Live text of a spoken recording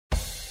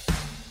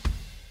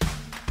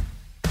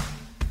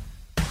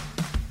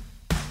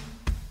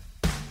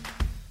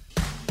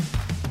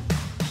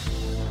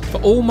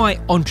all my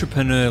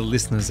entrepreneur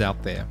listeners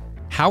out there,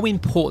 how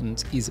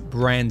important is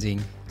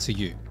branding to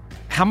you?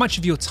 How much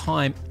of your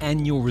time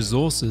and your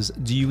resources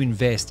do you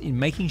invest in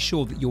making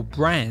sure that your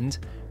brand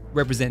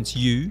represents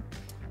you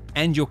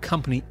and your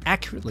company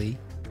accurately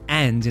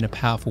and in a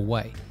powerful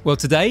way? Well,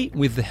 today,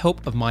 with the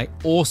help of my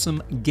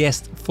awesome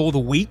guest for the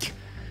week,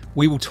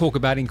 we will talk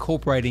about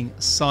incorporating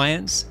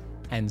science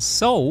and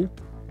soul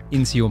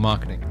into your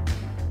marketing.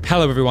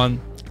 Hello,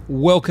 everyone.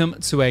 Welcome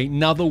to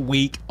another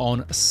week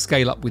on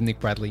Scale Up with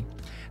Nick Bradley.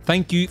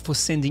 Thank you for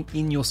sending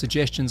in your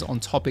suggestions on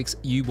topics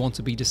you want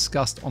to be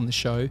discussed on the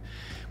show,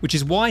 which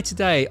is why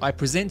today I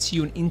present to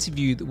you an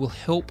interview that will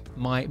help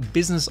my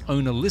business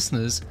owner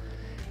listeners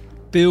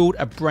build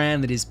a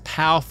brand that is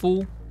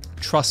powerful,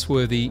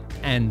 trustworthy,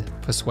 and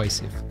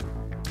persuasive.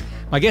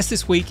 My guest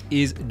this week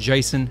is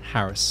Jason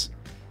Harris,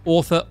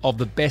 author of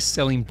the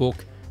best-selling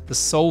book, The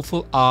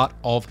Soulful Art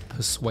of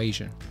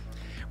Persuasion,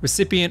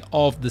 recipient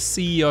of the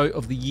CEO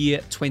of the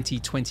Year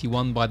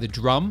 2021 by The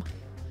Drum,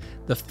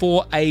 the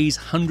 4A's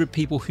 100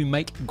 People Who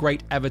Make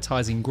Great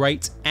Advertising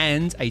Great,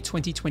 and a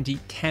 2020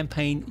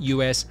 Campaign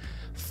US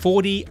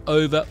 40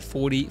 over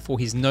 40 for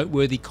his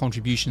noteworthy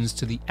contributions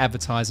to the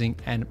advertising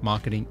and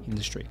marketing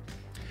industry.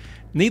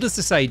 Needless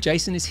to say,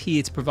 Jason is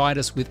here to provide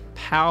us with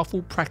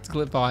powerful,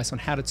 practical advice on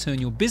how to turn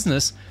your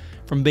business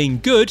from being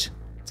good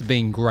to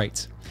being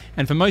great.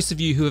 And for most of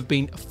you who have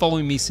been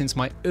following me since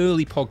my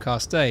early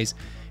podcast days,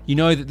 you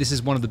know that this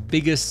is one of the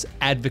biggest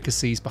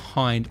advocacies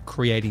behind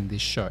creating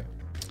this show.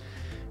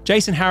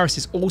 Jason Harris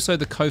is also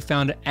the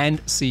co-founder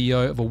and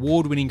CEO of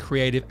award-winning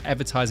creative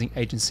advertising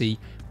agency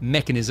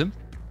Mechanism,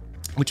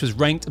 which was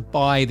ranked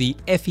by the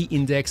Effie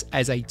Index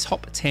as a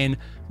top 10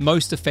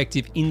 most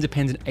effective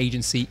independent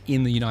agency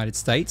in the United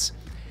States,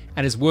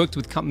 and has worked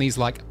with companies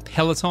like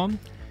Peloton,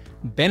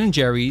 Ben &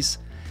 Jerry's,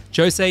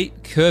 Jose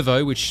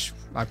Cuervo, which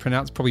I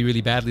pronounced probably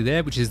really badly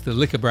there, which is the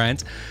liquor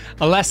brand,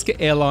 Alaska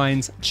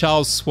Airlines,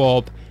 Charles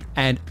Schwab,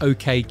 and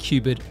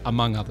OkCupid,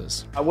 among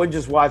others. I wouldn't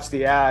just watch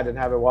the ad and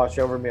have it wash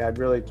over me. I'd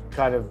really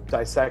kind of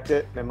dissect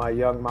it in my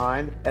young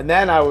mind. And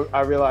then I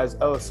realized,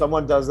 oh,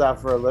 someone does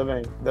that for a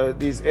living.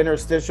 These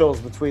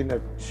interstitials between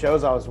the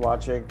shows I was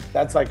watching,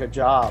 that's like a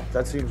job.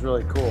 That seems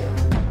really cool.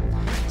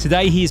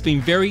 Today, he has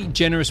been very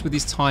generous with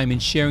his time in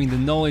sharing the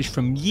knowledge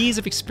from years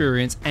of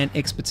experience and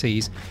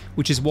expertise,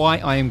 which is why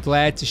I am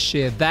glad to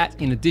share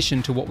that in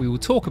addition to what we will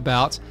talk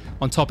about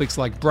on topics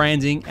like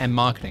branding and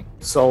marketing.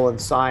 Soul and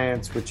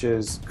Science, which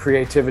is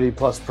creativity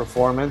plus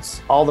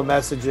performance. All the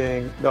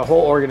messaging, the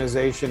whole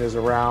organization is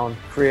around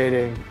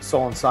creating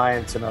soul and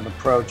science and an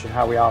approach and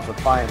how we offer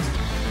clients.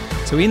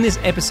 So in this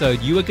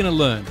episode, you are going to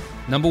learn,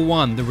 number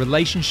one, the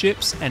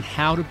relationships and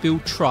how to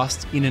build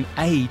trust in an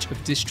age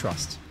of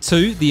distrust.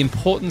 2, the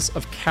importance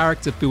of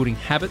character building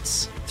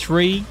habits.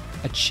 3,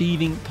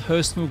 achieving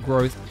personal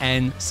growth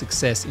and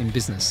success in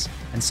business,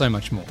 and so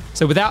much more.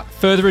 So without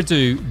further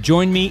ado,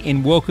 join me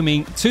in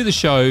welcoming to the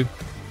show,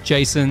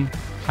 Jason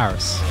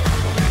Harris.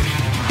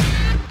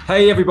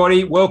 Hey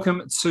everybody,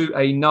 welcome to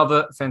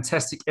another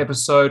fantastic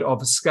episode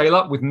of Scale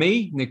Up with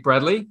me, Nick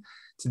Bradley.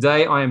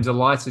 Today I am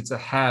delighted to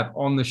have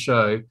on the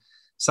show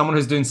someone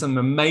who's doing some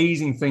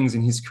amazing things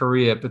in his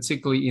career,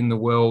 particularly in the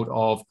world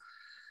of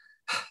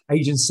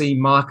agency,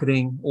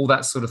 marketing, all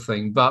that sort of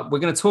thing. But we're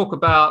going to talk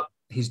about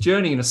his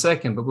journey in a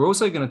second, but we're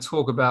also going to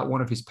talk about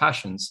one of his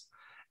passions,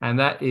 and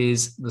that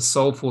is the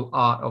soulful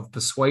art of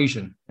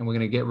persuasion. And we're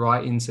going to get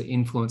right into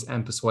influence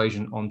and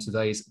persuasion on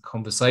today's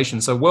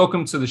conversation. So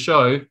welcome to the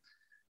show,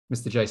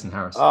 Mr. Jason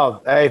Harris.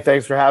 Oh, hey,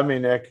 thanks for having me,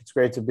 Nick. It's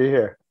great to be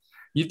here.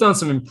 You've done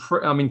some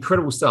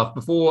incredible stuff.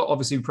 Before,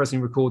 obviously, pressing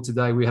record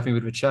today, we're having a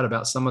bit of a chat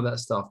about some of that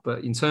stuff.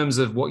 But in terms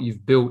of what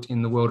you've built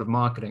in the world of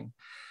marketing,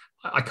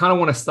 I kind of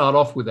want to start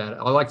off with that.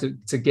 I like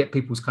to get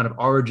people's kind of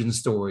origin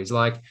stories,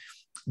 like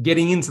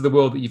getting into the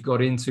world that you've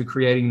got into,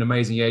 creating an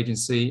amazing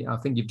agency. I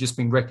think you've just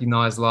been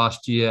recognized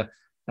last year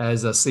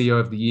as a CEO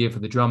of the Year for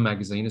the Drum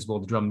magazine, as well,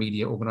 the Drum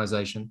Media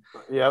Organization.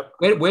 Yep.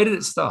 Where did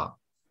it start?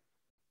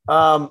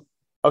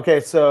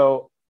 Okay,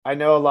 so I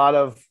know a lot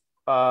of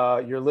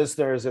your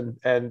listeners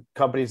and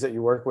companies that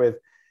you work with,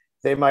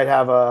 they might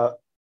have a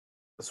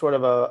sort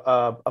of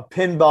a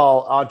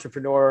pinball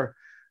entrepreneur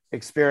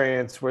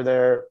experience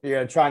where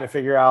they're trying to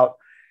figure out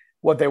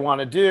what they want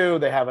to do.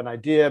 They have an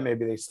idea,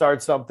 maybe they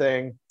start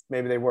something,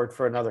 maybe they worked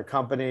for another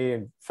company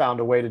and found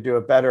a way to do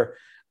it better.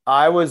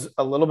 I was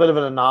a little bit of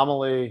an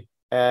anomaly,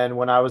 and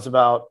when I was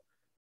about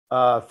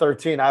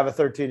 13, I have a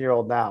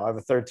 13-year-old now. I have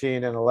a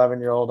 13 and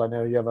 11-year-old. I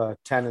know you have a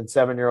 10 and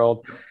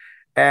 7-year-old,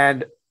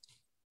 and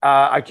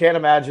I can't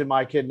imagine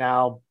my kid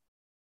now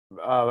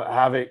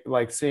having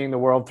seeing the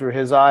world through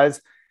his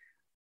eyes.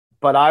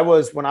 But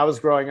when I was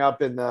growing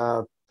up in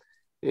the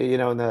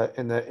in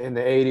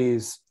the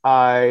 80s,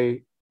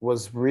 I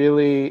was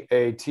really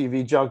a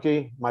TV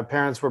junkie. My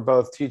parents were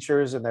both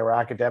teachers and they were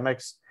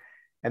academics,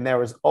 and there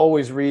was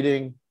always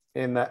reading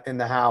in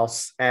the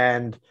house.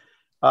 And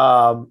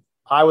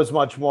I was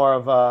much more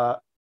of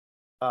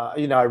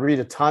I read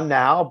a ton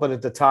now, but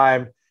at the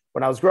time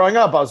when I was growing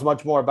up, I was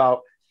much more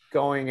about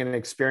going and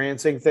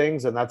experiencing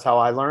things, and that's how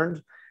I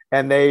learned.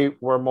 and they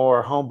were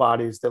more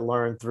homebodies that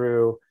learned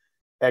through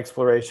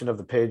exploration of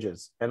the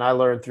pages, and I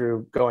learned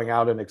through going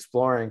out and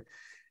exploring.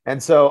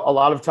 And so a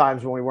lot of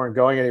times when we weren't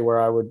going anywhere,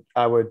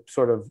 I would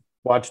sort of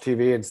watch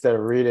TV instead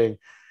of reading,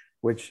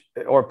 which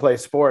or play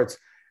sports.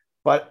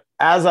 But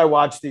as I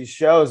watched these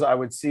shows, I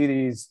would see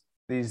these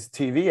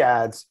TV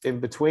ads in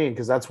between,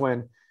 because that's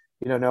when,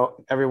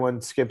 no,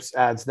 everyone skips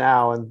ads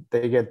now and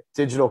they get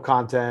digital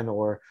content,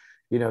 or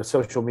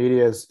social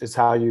media is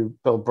how you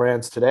build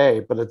brands today.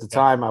 But at the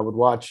time, I would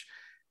watch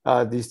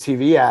these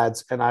TV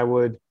ads, and I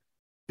would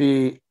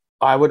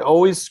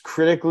always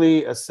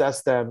critically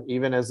assess them,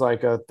 even as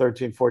like a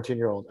 13,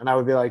 14-year-old. And I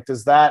would be like,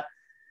 does that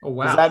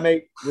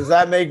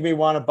make me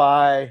want to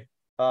buy,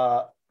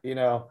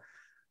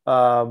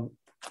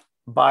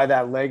 buy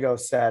that Lego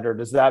set, or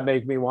does that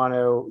make me want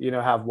to,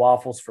 have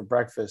waffles for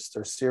breakfast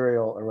or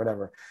cereal or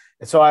whatever?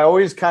 And so I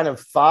always kind of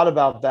thought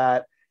about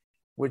that,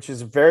 which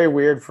is very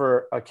weird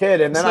for a kid.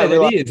 And then I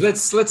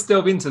realized, let's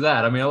delve into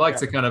that. I mean, I like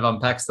to kind of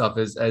unpack stuff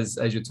as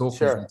you're talking.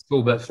 Sure.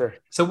 Cool, but sure.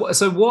 So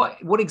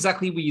what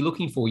exactly were you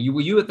looking for?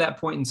 Were you at that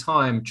point in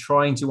time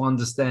trying to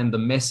understand the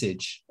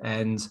message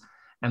and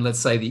let's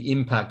say the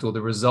impact or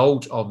the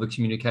result of the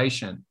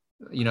communication,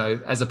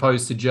 as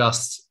opposed to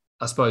just,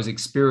 I suppose,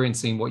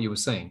 experiencing what you were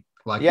seeing?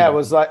 Like, it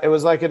was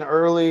like an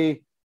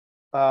early,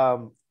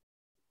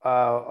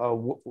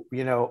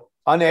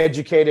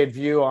 uneducated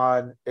view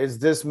on, is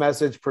this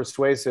message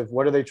persuasive?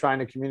 What are they trying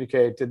to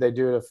communicate? Did they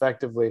do it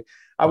effectively?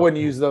 I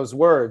wouldn't use those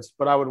words,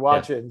 but I would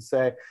watch it and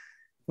say,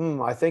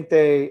 I think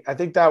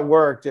that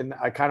worked, and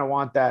I kind of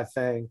want that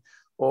thing.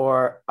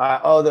 Or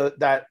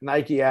that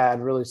Nike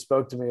ad really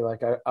spoke to me.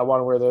 Like I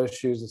want to wear those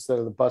shoes instead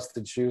of the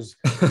busted shoes.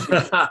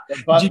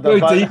 Did you go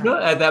deeper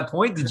at that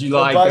point? Did you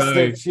like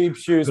busted cheap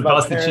shoes? The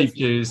busted cheap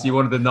shoes. You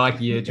wanted the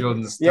Nike Air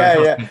Jordans.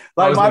 Yeah.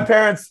 Like my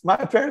parents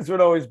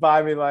would always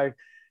buy me like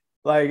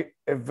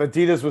if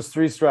Adidas was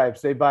 3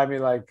 stripes, they'd buy me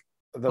like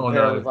the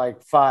pair with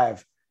like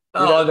 5. The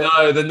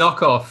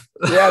knockoff.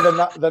 Yeah,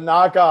 the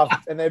knockoff,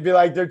 and they'd be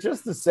like, they're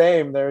just the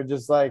same. They're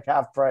just like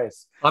half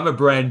price. I'm a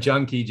brand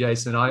junkie,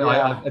 Jason.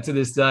 I to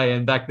this day,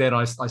 and back then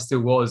I still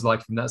was,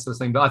 like, from that sort of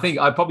thing. But I think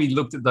I probably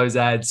looked at those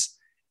ads,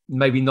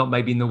 maybe in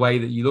the way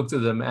that you looked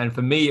at them. And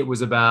for me, it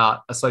was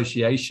about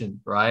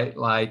association, right?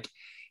 Like,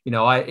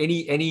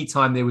 any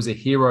time there was a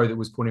hero that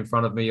was put in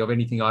front of me of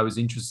anything I was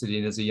interested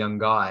in as a young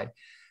guy,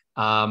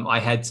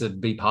 I had to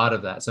be part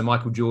of that. So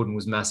Michael Jordan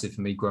was massive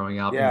for me growing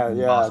up. Yeah,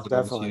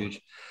 definitely. Was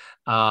huge.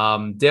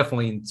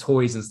 Definitely in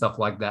toys and stuff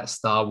like that,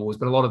 Star Wars,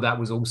 but a lot of that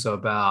was also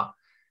about,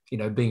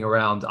 being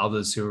around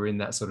others who were in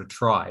that sort of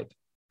tribe.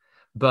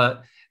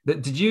 But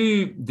did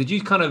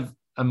you kind of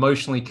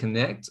emotionally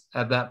connect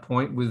at that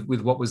point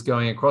with what was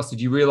going across?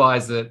 Did you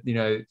realize that,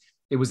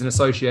 it was an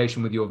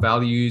association with your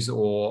values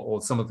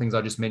or some of the things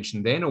I just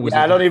mentioned then? Or was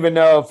I don't even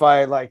know if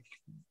I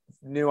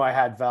knew I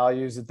had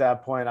values at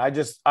that point. I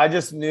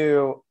just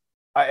knew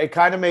it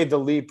kind of made the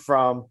leap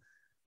from,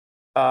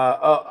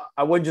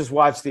 I wouldn't just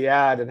watch the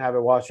ad and have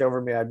it wash over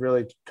me. I'd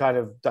really kind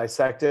of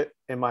dissect it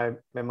in my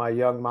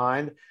young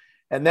mind.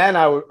 And then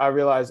I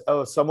realized,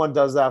 someone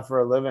does that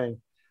for a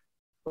living.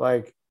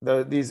 Like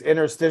these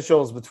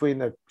interstitials between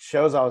the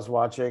shows I was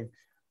watching,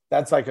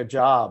 that's like a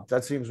job.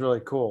 That seems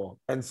really cool.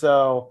 And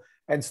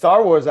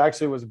Star Wars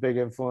actually was a big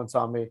influence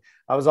on me.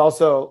 I was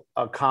also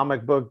a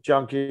comic book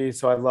junkie,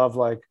 so I love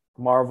like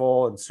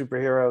Marvel and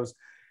superheroes.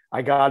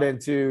 I got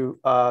into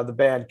the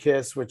band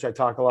Kiss, which I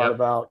talk a lot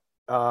about.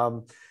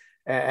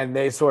 And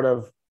they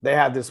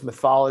had this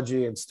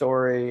mythology and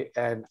story,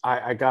 and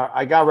I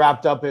got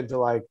wrapped up into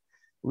like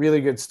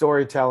really good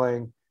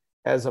storytelling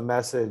as a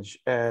message.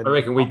 And I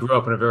reckon we grew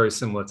up in a very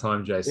similar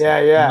time, Jason.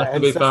 Yeah. Not to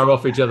be far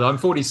off each other. I'm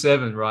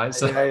 47, right?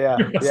 So yeah.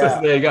 So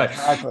there you go.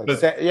 Exactly.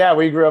 But,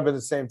 we grew up at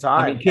the same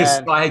time. I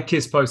mean, I had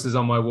Kiss posters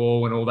on my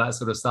wall and all that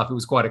sort of stuff. It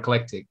was quite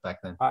eclectic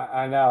back then.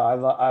 I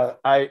know.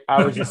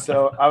 I was just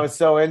I was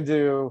so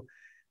into,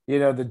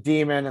 the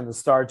Demon and the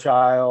Star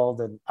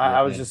Child, and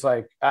I was just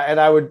like,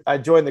 I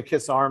joined the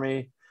Kiss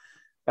Army,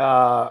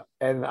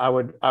 and I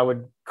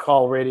would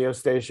call radio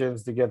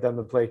stations to get them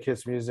to play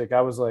Kiss music.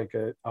 I was like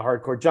a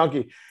hardcore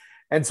junkie.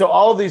 And so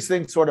all of these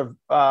things sort of,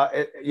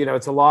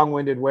 it's a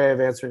long-winded way of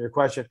answering your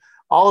question.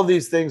 All of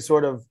these things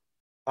sort of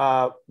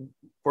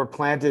were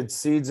planted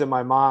seeds in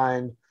my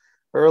mind,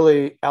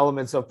 early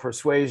elements of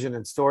persuasion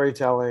and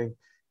storytelling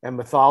and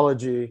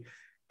mythology.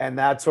 And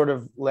that sort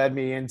of led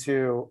me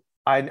into,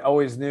 I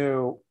always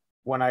knew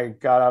when I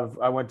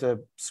went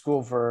to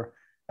school for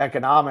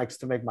economics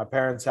to make my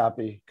parents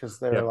happy, because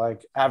they were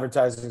like,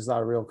 advertising is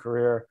not a real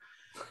career.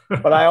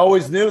 But I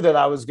always knew that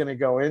I was going to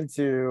go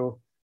into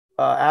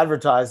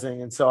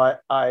advertising. And so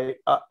I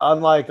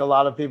unlike a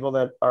lot of people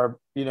that are,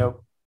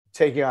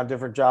 taking on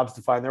different jobs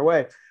to find their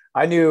way,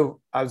 I knew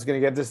I was going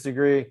to get this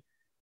degree,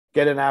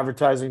 get an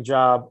advertising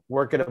job,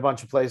 work at a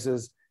bunch of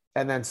places,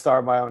 and then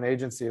start my own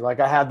agency. Like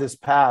I had this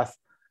path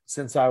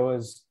since I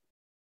was,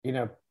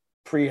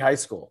 pre-high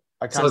school.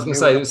 I So I kind was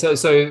of going knew. to say,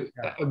 so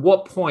Yeah. at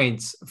what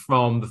point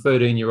from the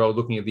 13-year-old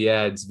looking at the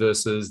ads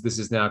versus this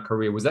is now a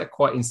career, was that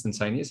quite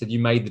instantaneous? Had you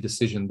made the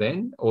decision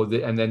then,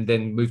 and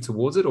then moved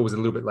towards it, or was it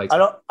a little bit later?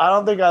 I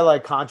don't think I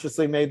like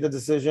consciously made the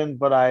decision,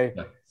 but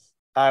Yeah.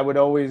 I would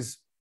always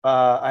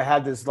I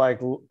had this like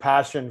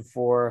passion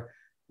for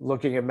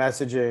looking at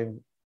messaging,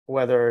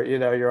 whether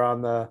you're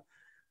on the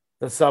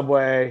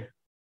subway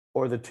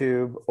or the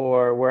tube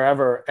or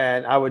wherever,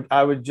 and I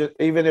would just,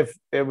 even if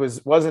it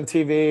wasn't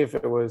TV, if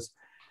it was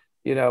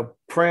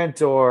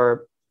print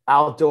or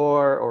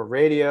outdoor or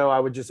radio, I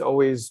would just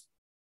always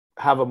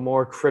have a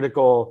more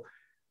critical,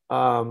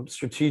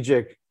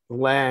 strategic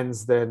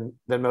lens than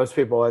most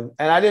people, and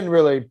I didn't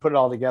really put it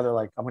all together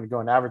like I'm going to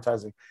go in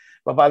advertising.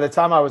 But by the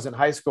time I was in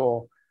high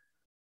school,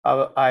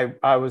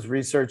 I was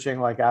researching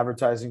like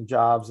advertising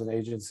jobs and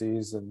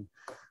agencies, and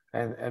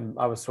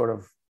I was sort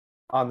of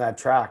on that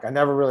track. I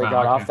never really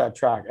got off that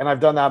track, and I've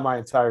done that my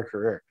entire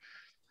career.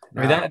 I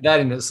mean, that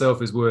in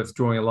itself is worth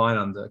drawing a line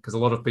under, because a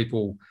lot of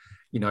people,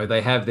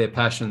 they have their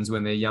passions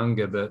when they're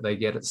younger, but they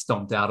get it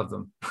stomped out of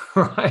them,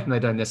 right? And they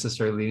don't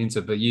necessarily lean into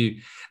it. But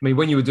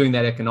when you were doing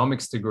that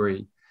economics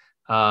degree,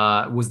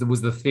 was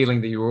the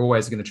feeling that you were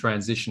always going to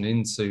transition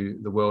into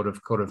the world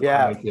of creative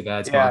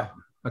ads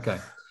marketing? Okay.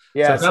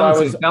 Yeah.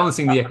 So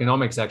balancing the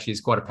economics actually is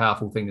quite a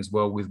powerful thing as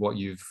well with what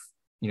you've,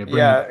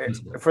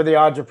 for the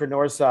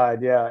entrepreneur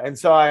side. Yeah. And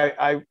so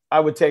I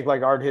would take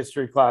like art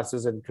history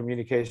classes and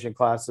communication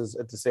classes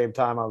at the same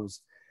time I was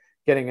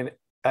getting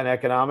an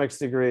economics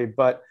degree.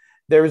 But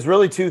there was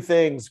really two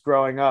things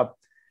growing up,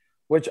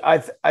 which I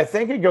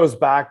think it goes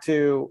back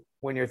to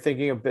when you're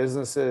thinking of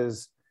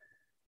businesses,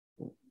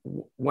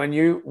 when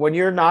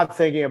you're not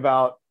thinking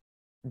about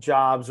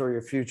jobs or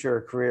your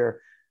future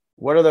career,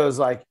 what are those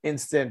like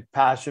instant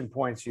passion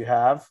points you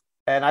have?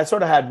 And I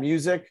sort of had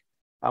music.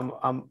 It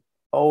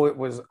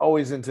was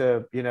always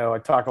into, I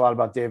talk a lot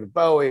about David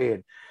Bowie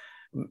and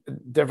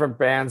different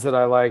bands that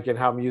I like and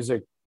how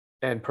music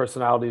and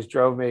personalities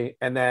drove me.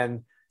 And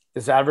then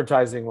this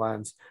advertising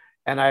lens.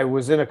 And I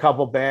was in a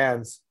couple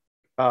bands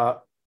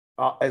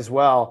as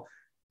well.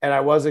 And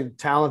I wasn't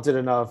talented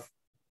enough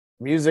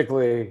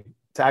musically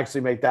to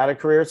actually make that a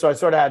career. So I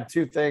sort of had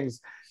two things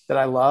that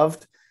I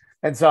loved.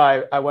 And so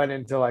I went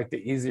into like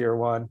the easier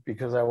one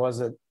because I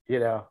wasn't,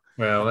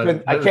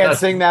 I can't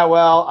sing that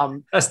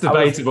well. That's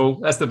debatable.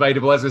 That's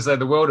debatable. As I say,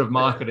 the world of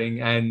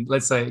marketing and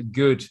let's say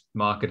good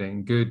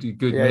marketing, good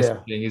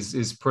messaging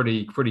is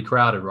pretty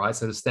crowded, right?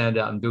 So to stand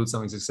out and build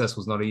something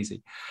successful is not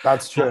easy.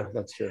 That's true.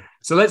 That's true.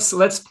 So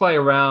let's play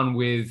around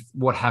with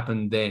what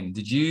happened then.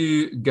 Did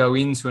you go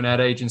into an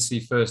ad agency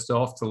first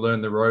off to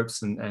learn the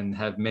ropes and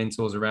have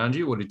mentors around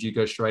you, or did you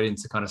go straight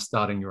into kind of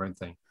starting your own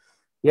thing?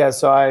 Yeah.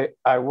 So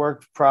I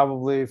worked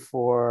probably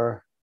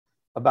for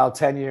about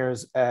 10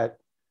 years at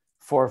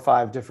 4 or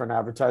 5 different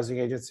advertising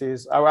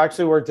agencies. I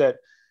actually worked at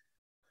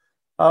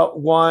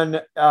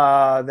one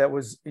that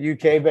was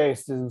UK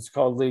based. It was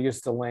called Legis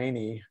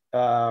Delaney,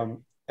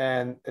 and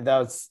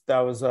that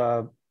was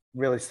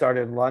really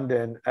started in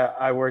London.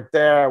 I worked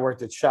there. I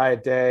worked at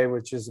Chiat Day,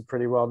 which is a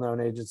pretty well known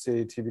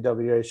agency,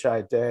 TBWA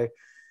Chiat Day.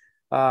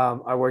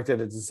 I worked at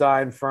a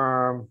design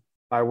firm.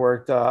 I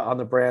worked on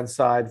the brand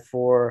side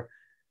for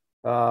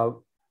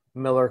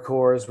Miller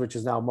Coors, which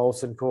is now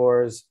Molson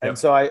Coors. And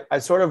so I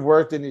sort of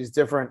worked in these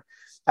different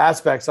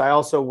aspects. I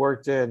also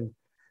worked in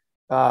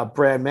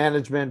brand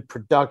management,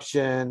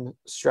 production,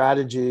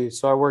 strategy.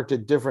 So I worked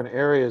at different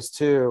areas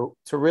too,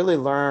 to really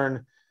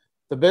learn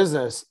the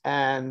business.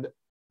 And that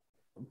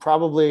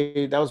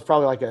was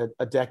probably like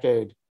a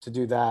decade to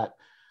do that,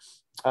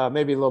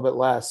 maybe a little bit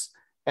less.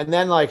 And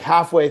then like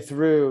halfway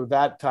through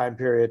that time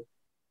period,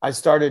 I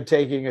started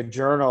taking a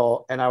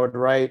journal and I would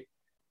write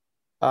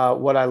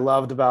what I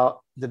loved about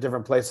the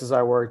different places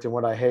I worked and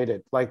what I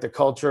hated, like the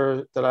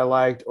culture that I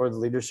liked or the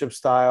leadership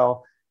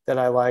style that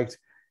I liked.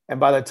 And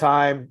by the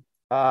time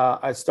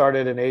I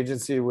started an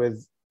agency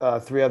with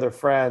 3 other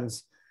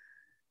friends,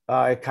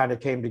 it kind of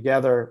came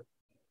together.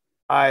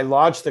 I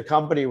launched the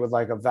company with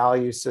like a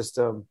value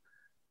system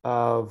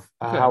of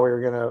how we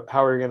were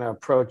gonna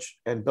approach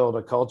and build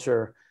a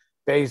culture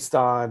based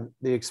on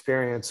the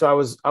experience. So I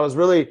was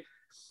really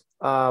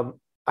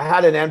I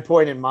had an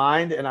endpoint in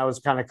mind, and I was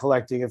kind of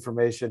collecting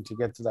information to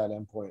get to that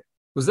endpoint.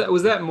 Was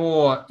that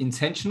more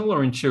intentional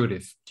or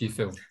intuitive, do you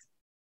feel?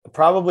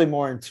 Probably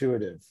more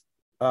intuitive.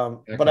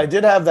 But I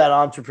did have that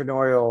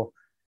entrepreneurial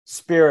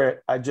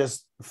spirit. I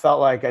just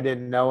felt like I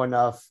didn't know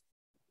enough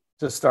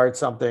to start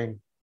something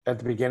at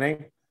the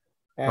beginning.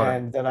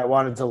 And then I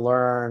wanted to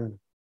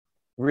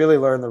really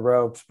learn the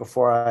ropes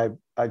before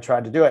I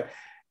tried to do it.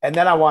 And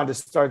then I wanted to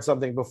start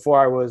something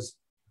before I was,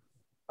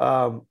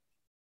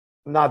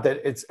 not that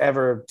it's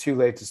ever too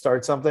late to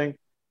start something,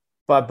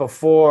 but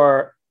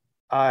before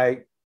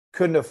I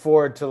couldn't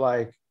afford to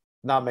like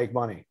not make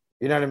money.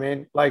 You know what I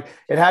mean? Like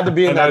it had to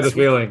be in that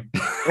feeling.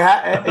 It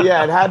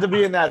had to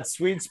be in that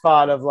sweet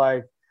spot of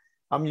like,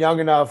 I'm young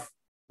enough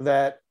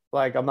that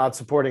like I'm not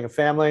supporting a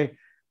family,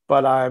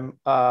 but I'm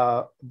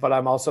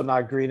also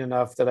not green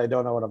enough that I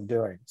don't know what I'm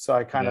doing. So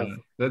I kind of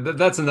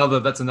that's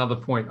another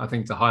point I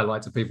think to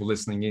highlight to people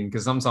listening in,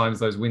 because sometimes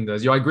those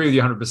windows, I agree with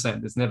you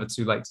 100%. It's never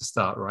too late to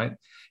start, right?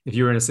 If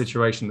you're in a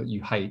situation that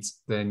you hate,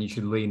 then you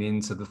should lean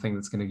into the thing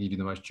that's going to give you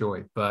the most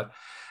joy. But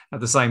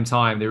at the same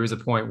time, there is a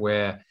point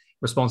where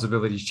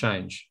responsibilities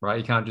change, right?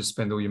 You can't just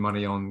spend all your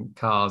money on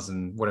cars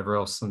and whatever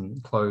else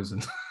and clothes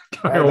and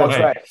go away. That's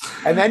right.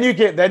 And then you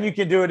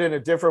can do it in a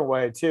different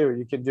way too.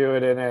 You can do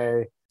it in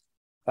a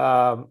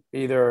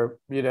either,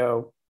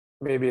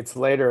 maybe it's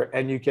later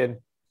and you can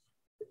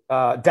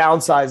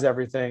downsize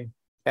everything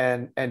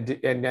and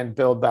then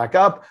build back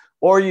up,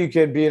 or you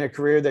could be in a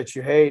career that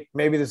you hate.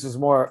 Maybe this is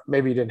more,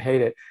 maybe you didn't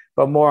hate it,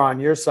 but more on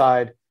your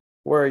side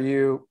where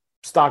you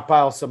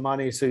stockpile some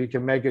money so you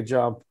can make a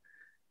jump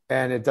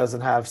and it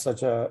doesn't have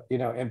such a,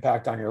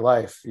 impact on your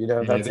life.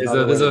 That's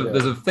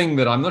there's a thing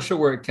that I'm not sure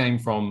where it came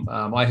from.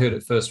 I heard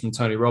it first from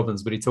Tony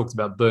Robbins, but he talked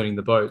about burning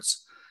the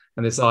boats.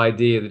 And this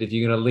idea that if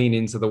you're going to lean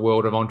into the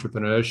world of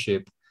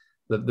entrepreneurship,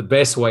 the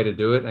best way to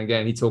do it, and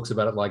again, he talks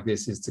about it like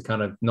this, is to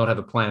kind of not have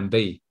a plan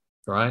B,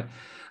 right?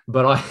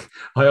 But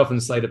I often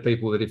say to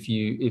people that if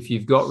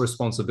you've got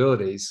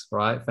responsibilities,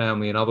 right,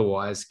 family and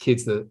otherwise,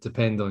 kids that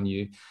depend on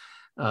you,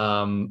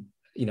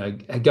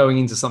 going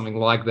into something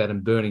like that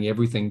and burning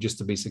everything just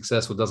to be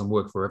successful doesn't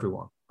work for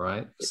everyone,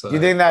 right? So, do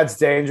you think that's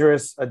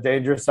a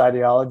dangerous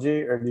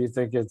ideology, or do you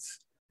think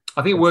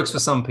I think it works for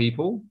some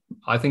people.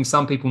 I think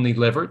some people need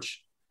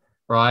leverage.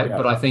 Right. Yeah.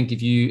 But I think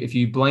if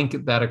you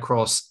blanket that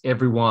across,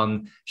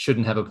 everyone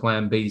shouldn't have a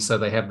plan B. So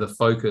they have the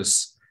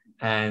focus,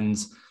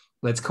 and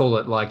let's call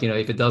it like,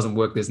 if it doesn't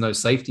work, there's no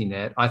safety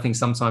net. I think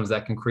sometimes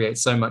that can create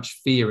so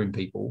much fear in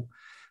people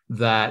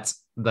that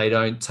they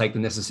don't take the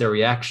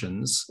necessary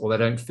actions, or they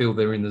don't feel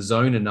they're in the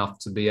zone enough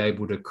to be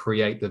able to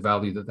create the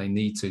value that they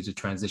need to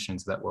transition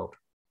into that world.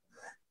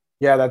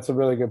 Yeah, that's a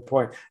really good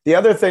point. The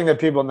other thing that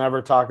people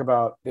never talk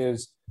about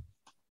is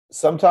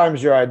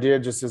sometimes your idea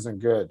just isn't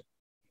good.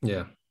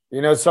 Yeah.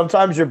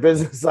 Sometimes your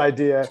business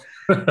idea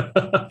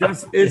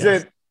just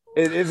isn't,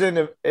 yes.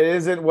 It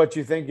isn't what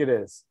you think it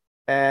is.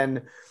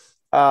 And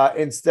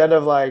instead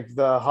of like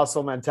the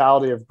hustle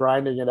mentality of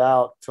grinding it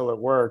out till it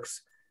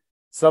works,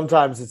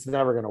 sometimes it's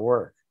never going to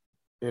work,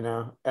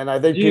 And I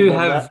think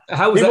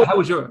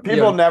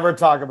people never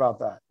talk about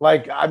that.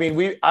 Like, I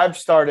mean, I've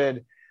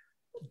started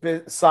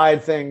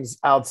side things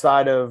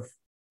outside of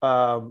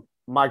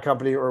my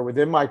company or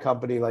within my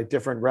company, like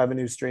different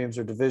revenue streams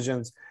or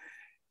divisions.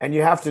 And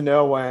you have to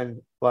know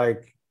when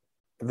like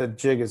the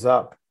jig is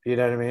up, you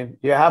know what I mean?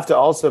 You have to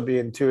also be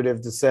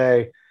intuitive to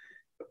say,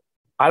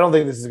 I don't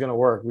think this is going to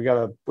work. We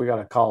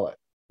gotta call it.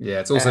 Yeah.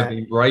 It's also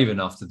being brave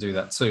enough to do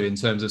that too, in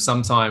terms of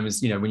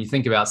sometimes, when you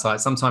think about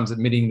sites, sometimes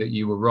admitting that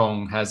you were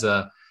wrong has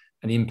an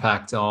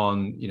impact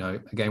on,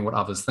 again, what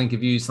others think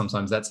of you.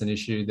 Sometimes that's an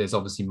issue. There's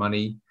obviously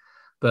money,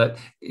 but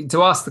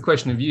to ask the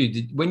question of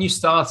you, when you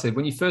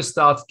first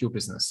started your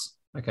business,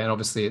 okay, and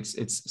obviously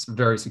it's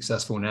very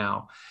successful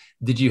now,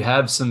 did you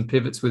have some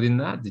pivots within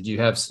that? Did you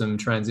have some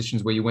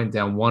transitions where you went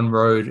down one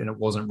road and it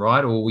wasn't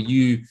right? Or were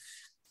you'd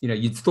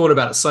thought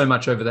about it so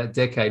much over that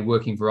decade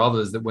working for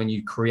others that when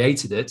you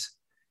created it,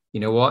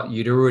 you'd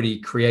already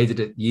created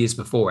it years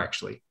before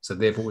actually. So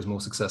therefore it was more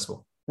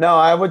successful. No,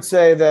 I would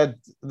say that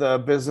the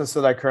business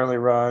that I currently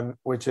run,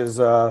 which is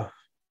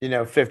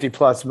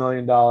 $50+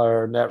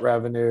 million net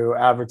revenue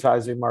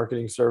advertising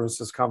marketing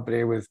services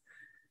company with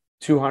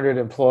 200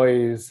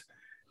 employees,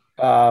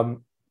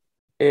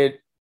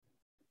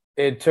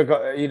 it took,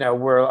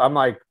 I'm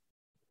like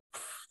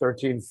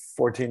 13,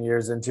 14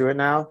 years into it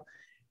now.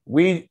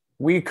 We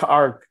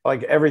are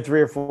like every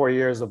 3 or 4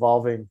 years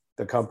evolving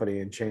the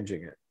company and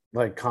changing it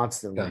like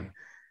constantly. Okay.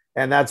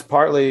 And that's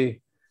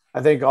partly,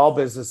 I think all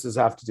businesses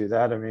have to do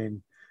that. I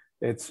mean,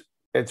 it's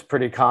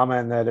pretty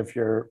common that if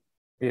you're,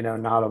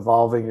 not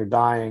evolving, you're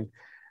dying.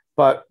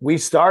 But we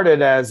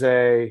started as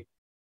a,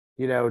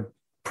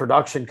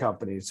 production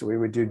company. So we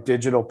would do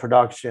digital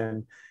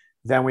production.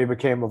 Then we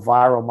became a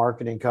viral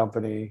marketing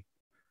company.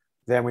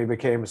 Then we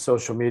became a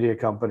social media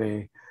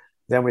company.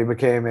 Then we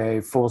became a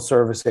full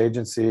service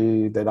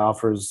agency that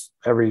offers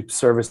every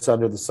service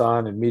under the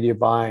sun and media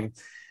buying.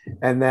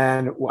 And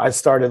then I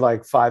started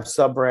like 5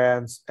 sub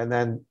brands. And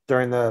then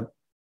during the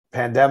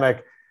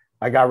pandemic,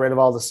 I got rid of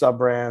all the sub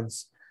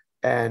brands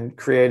and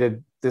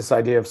created this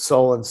idea of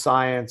Soul and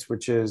Science,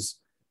 which is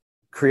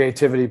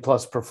creativity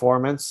plus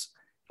performance.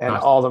 And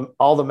nice.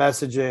 all the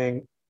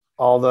messaging,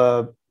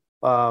 the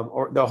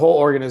whole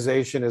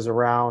organization is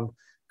around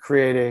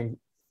creating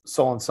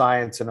soul and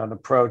science and an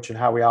approach and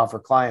how we offer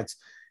clients.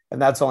 And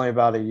that's only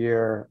about a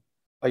year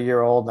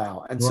old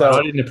now. And so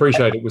I didn't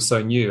appreciate it was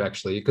so new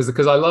actually,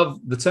 because I love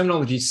the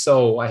terminology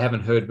soul. I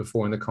haven't heard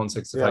before in the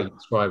context of how you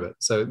describe it.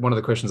 So one of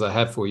the questions I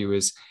have for you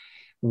is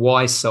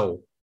why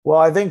soul? Well,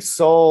 I think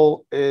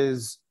soul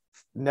is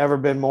never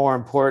been more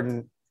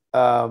important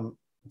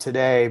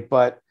today,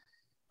 but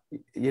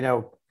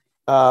the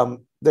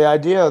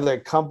idea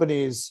that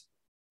companies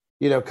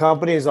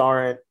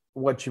aren't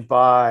what you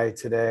buy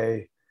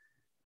today.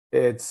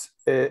 It's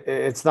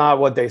not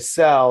what they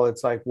sell.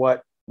 It's like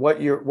what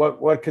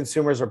what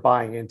consumers are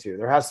buying into.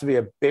 There has to be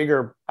a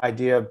bigger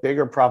idea,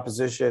 bigger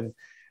proposition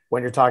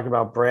when you're talking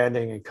about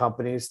branding and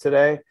companies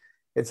today.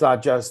 It's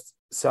not just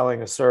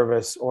selling a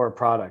service or a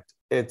product.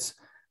 It's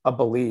a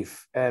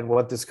belief and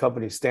what this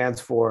company stands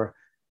for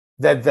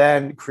that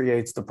then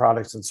creates the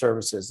products and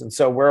services. And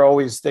so we're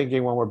always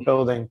thinking when we're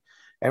building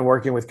and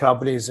working with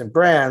companies and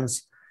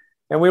brands,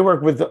 and we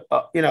work with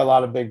a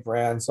lot of big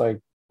brands like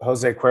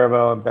Jose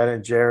Cuervo and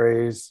Ben &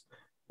 Jerry's.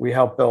 We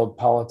helped build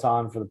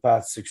Peloton for the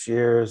past 6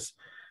 years.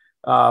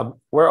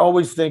 We're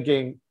always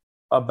thinking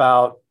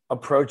about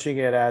approaching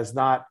it as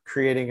not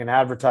creating an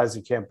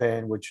advertising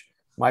campaign, which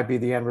might be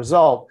the end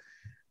result,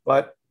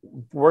 but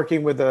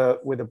working with a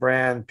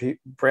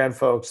brand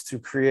folks to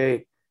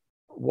create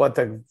what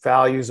the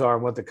values are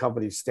and what the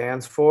company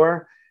stands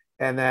for,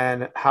 and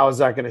then how is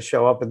that going to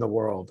show up in the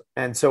world.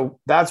 And so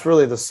that's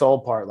really the soul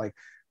part. Like,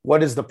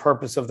 what is the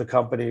purpose of the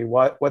company?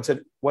 What's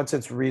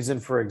its reason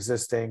for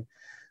existing?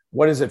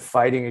 What is it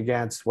fighting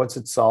against? What's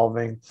it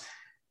solving?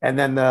 And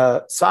then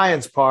the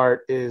science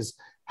part is,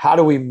 how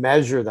do we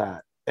measure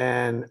that?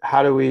 And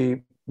how do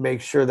we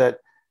make sure that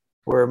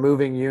we're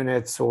moving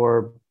units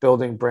or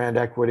building brand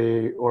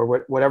equity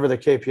or whatever the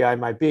KPI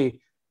might be?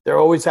 There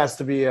always has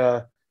to be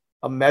a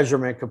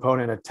measurement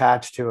component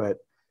attached to it.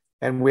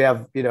 And we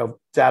have,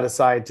 data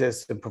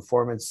scientists and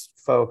performance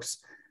folks,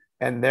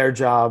 and their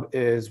job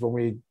is, when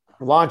we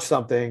launch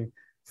something,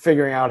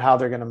 figuring out how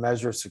they're going to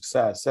measure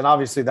success. And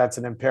obviously that's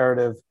an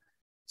imperative,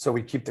 so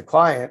we keep the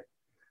client,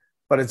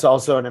 but it's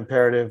also an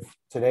imperative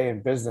today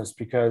in business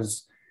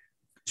because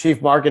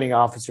chief marketing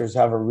officers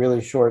have a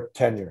really short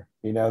tenure.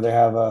 They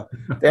have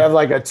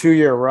like a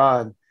 2-year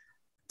run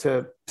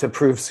to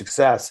prove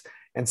success.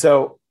 And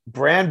so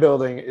brand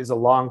building is a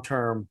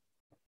long-term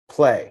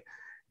play.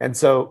 And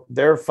so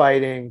they're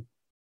fighting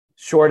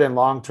short and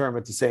long-term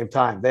at the same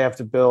time. They have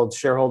to build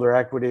shareholder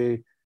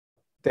equity.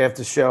 They have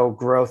to show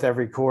growth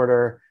every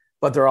quarter,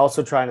 but they're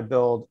also trying to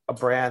build a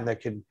brand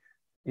that can,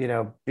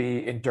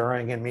 be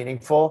enduring and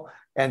meaningful.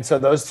 And so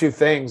those two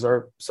things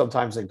are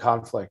sometimes in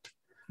conflict.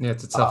 Yeah,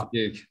 it's a tough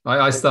gig.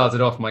 I started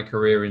off my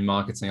career in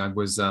marketing. I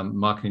was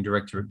marketing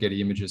director at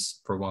Getty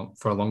Images for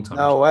a long time.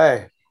 No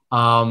way.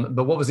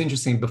 But what was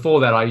interesting,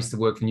 before that, I used to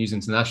work for News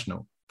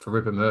International for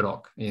Rupert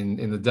Murdoch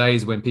in the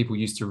days when people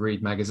used to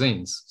read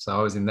magazines. So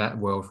I was in that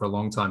world for a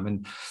long time.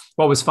 And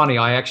what was funny,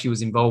 I actually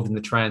was involved in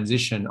the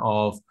transition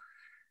of,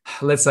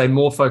 let's say,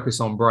 more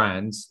focus on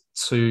brands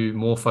to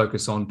more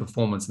focus on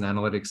performance and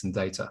analytics and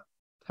data.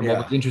 And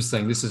what was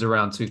interesting, this is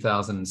around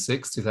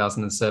 2006,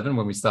 2007,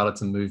 when we started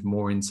to move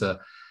more into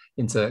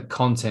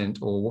content,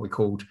 or what we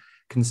called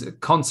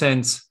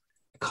content,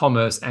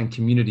 commerce, and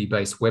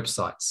community-based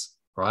websites,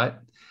 right?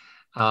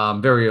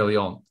 Very early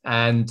on.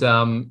 And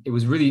it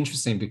was really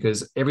interesting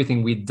because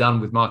everything we'd done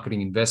with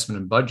marketing investment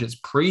and budgets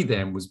pre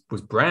then was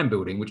brand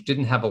building, which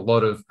didn't have a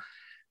lot of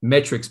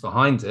metrics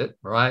behind it,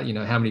 right?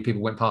 How many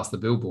people went past the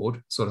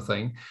billboard sort of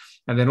thing.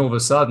 And then all of a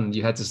sudden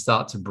you had to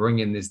start to bring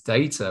in this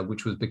data,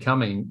 which was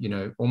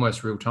becoming,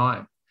 almost real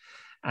time.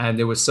 And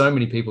there were so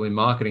many people in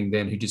marketing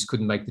then who just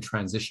couldn't make the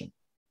transition.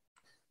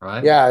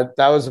 Right. Yeah,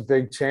 that was a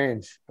big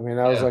change. I mean,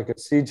 that was like a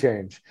sea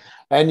change.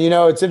 And,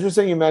 it's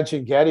interesting you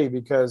mentioned Getty,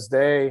 because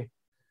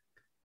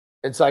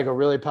it's like a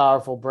really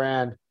powerful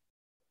brand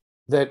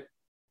that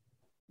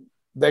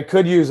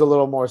could use a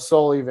little more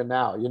soul even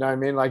now. You know what I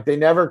mean? Like, they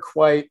never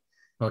quite.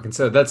 I can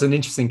say that's an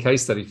interesting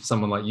case study for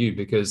someone like you,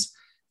 because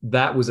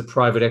that was a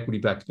private equity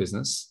backed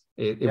business.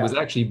 It was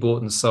actually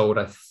bought and sold,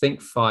 I think,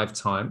 5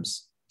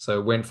 times. So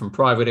it went from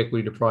private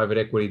equity to private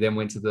equity, then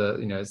went to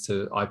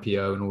to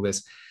IPO and all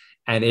this.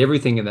 And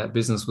everything in that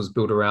business was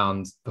built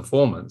around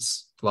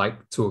performance, like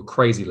to a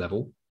crazy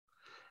level.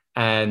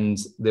 And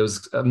there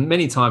was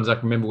many times I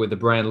can remember where the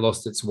brand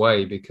lost its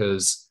way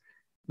because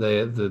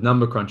the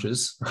number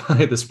crunchers,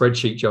 the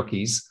spreadsheet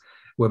jockeys,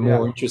 were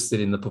more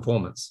interested in the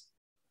performance.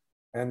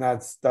 And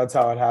that's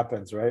how it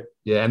happens, right?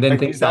 Yeah, and then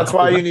that's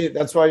why you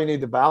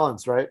need the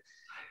balance, right?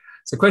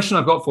 So, the question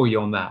I've got for you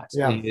on that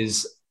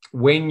is,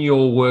 when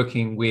you're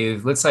working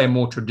with, let's say, a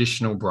more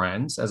traditional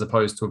brand as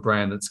opposed to a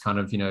brand that's kind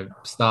of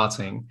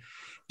starting,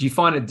 do you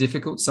find it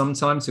difficult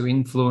sometimes to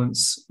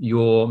influence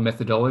your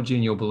methodology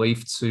and your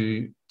belief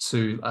to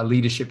a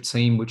leadership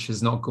team which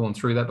has not gone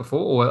through that before,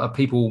 or are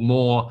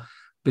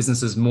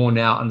businesses more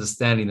now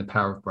understanding the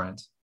power of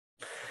brand?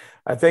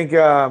 I think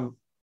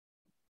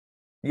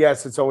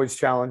yes, it's always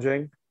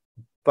challenging,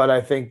 but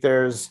I think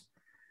there's,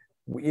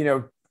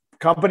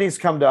 companies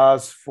come to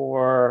us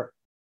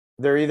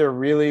they're either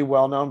really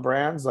well-known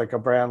brands, like a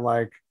brand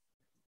like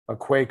a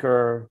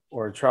Quaker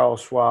or a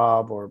Charles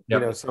Schwab, or,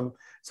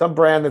 some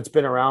brand that's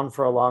been around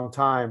for a long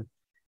time.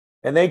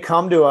 And they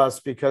come to us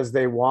because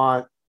they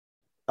want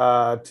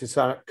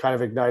to kind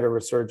of ignite a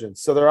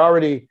resurgence. So they're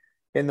already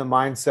in the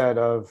mindset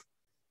of,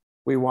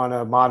 we want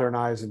to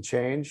modernize and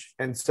change.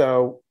 And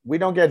so we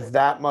don't get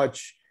that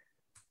much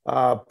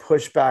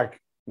pushback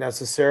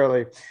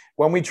necessarily.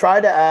 When we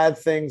try to add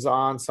things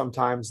on,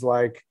 sometimes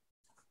like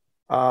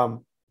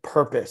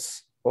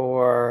purpose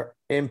or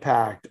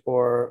impact,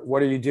 or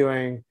what are you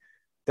doing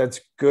that's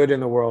good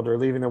in the world or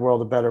leaving the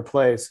world a better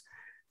place,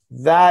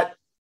 that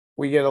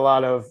we get a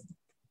lot of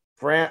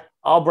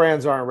all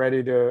brands aren't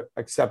ready to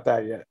accept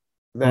that yet,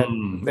 that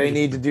they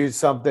need to do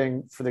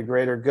something for the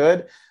greater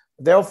good.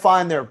 They'll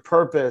find their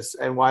purpose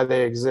and why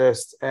they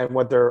exist and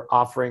what they're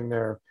offering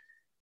their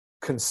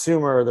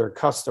consumer, their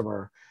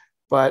customer.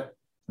 But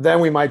then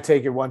we might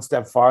take it one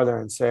step farther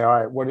and say,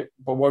 all right,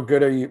 what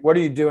good are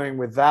you doing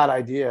with that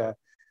idea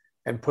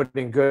and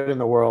putting good in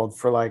the world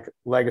for like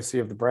legacy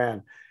of the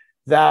brand?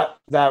 That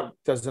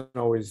doesn't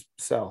always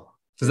sell.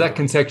 Does that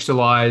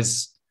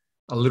contextualize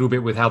a little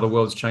bit with how the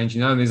world's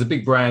changing? And there's a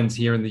big brand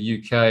here in the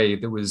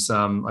UK that was,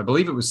 I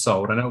believe it was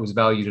sold. I know it was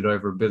valued at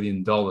over $1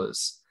 billion,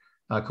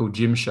 called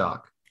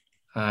Gymshark.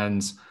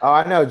 And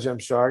I know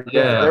Gymshark.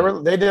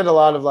 Yeah, they did a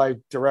lot of like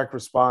direct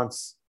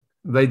response.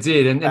 They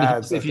did, and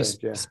if you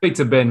speak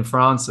to Ben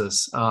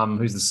Francis,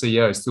 who's the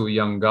CEO, still a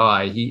young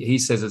guy, he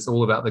says it's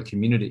all about the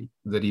community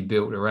that he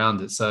built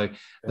around it. So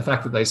the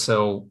fact that they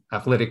sell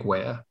athletic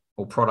wear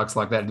or products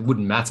like that, it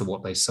wouldn't matter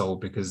what they sold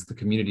because the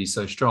community is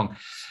so strong.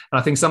 And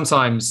I think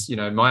sometimes,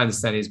 my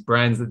understanding is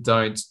brands that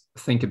don't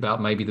think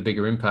about maybe the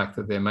bigger impact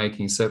that they're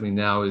making, certainly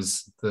now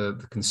is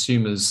the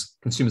consumers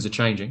are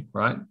changing,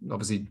 right?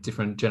 Obviously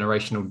different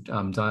generational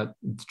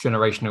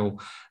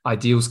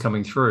ideals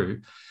coming through.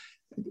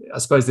 I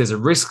suppose there's a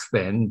risk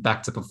then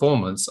back to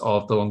performance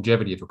of the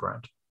longevity of a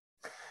brand.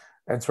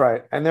 That's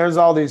right. And there's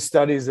all these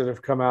studies that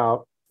have come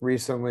out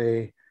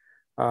recently,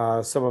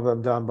 some of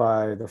them done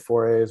by the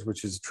 4As,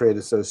 which is a trade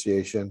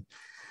association.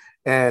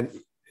 And,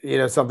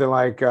 something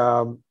like,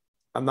 I'm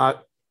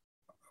not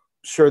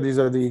sure these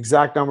are the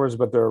exact numbers,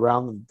 but they're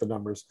around the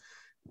numbers.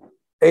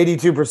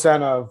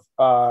 82%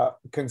 of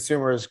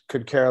consumers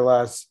could care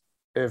less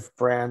if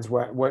brands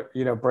went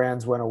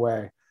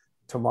away.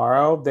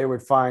 Tomorrow, they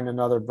would find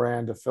another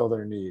brand to fill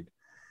their need.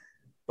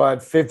 But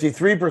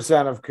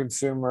 53% of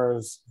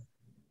consumers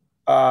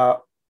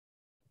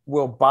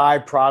will buy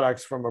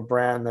products from a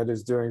brand that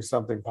is doing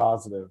something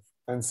positive.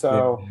 And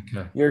so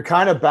you're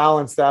kind of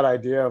balance that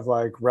idea of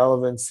like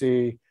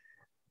relevancy,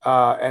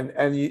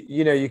 and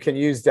you can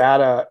use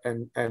data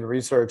and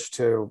research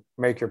to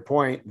make your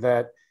point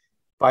that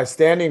by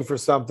standing for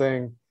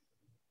something,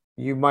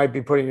 you might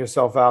be putting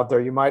yourself out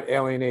there. You might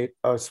alienate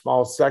a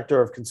small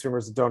sector of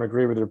consumers that don't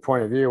agree with your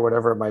point of view,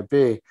 whatever it might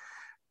be,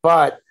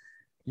 but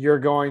you're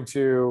going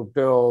to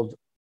build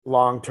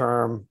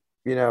long-term,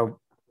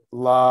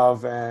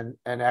 love and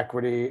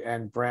equity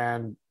and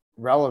brand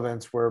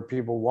relevance where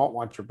people won't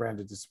want your brand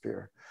to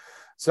disappear.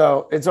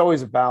 So it's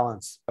always a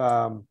balance.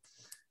 And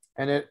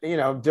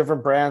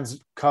different brands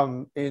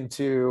come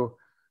into,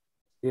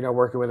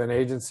 working with an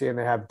agency and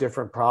they have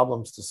different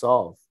problems to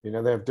solve. They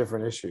have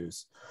different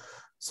issues.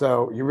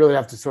 So you really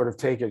have to sort of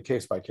take it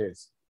case by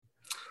case.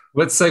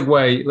 Let's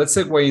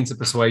segue into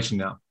persuasion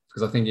now,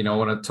 because I think, I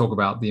want to talk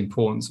about the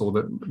importance or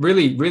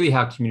really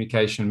how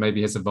communication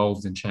maybe has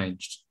evolved and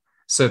changed,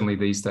 certainly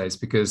these days,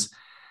 because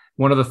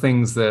one of the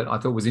things that I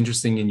thought was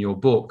interesting in your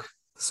book,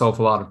 The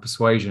Soulful Art of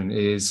Persuasion,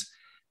 is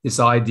this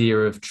idea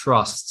of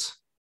trust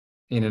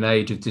in an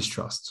age of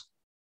distrust.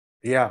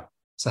 Yeah.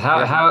 So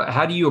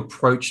how do you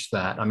approach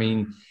that? I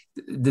mean,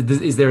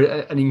 is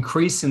there an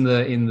increase in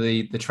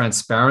the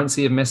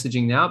transparency of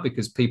messaging now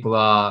because people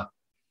are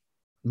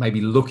maybe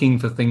looking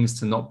for things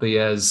to not be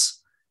as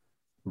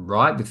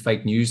right with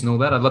fake news and all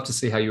that? I'd love to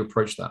see how you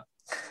approach that.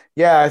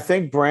 Yeah, I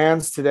think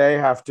brands today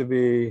have to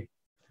be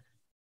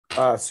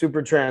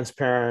super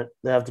transparent.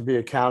 They have to be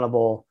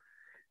accountable.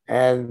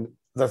 And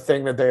the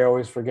thing that they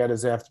always forget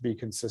is they have to be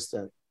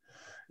consistent.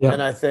 Yeah.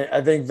 And I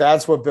think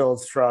that's what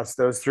builds trust.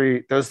 Those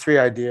three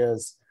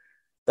ideas.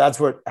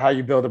 That's how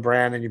you build a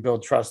brand and you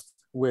build trust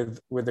with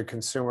the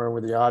consumer,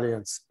 with the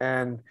audience.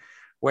 And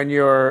when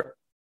you're,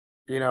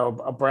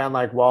 a brand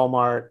like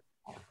Walmart,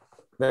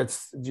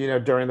 that's,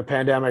 during the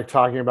pandemic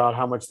talking about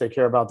how much they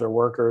care about their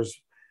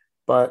workers.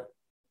 But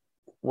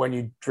when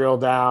you drill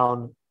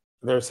down,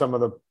 there's some of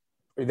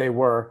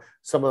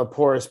the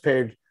poorest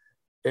paid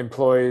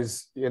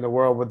employees in the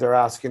world, but they're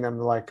asking them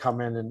to like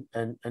come in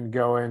and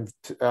go in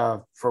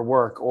for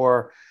work.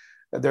 Or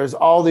there's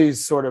all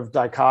these sort of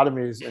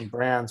dichotomies in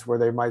brands where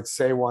they might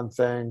say one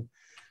thing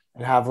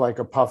and have like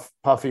a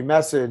puffy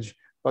message,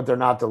 but they're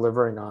not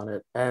delivering on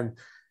it. And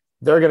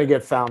they're going to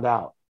get found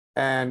out.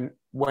 And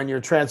when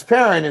you're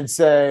transparent and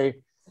say,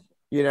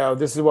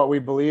 this is what we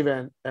believe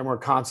in and we're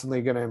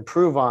constantly going to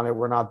improve on it,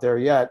 we're not there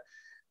yet.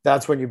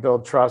 That's when you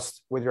build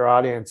trust with your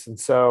audience. And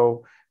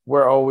so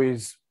we're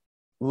always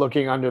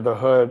looking under the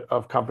hood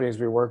of companies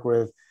we work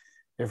with.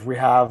 If we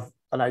have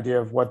an idea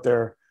of what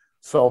their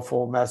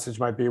soulful message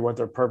might be, what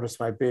their purpose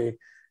might be,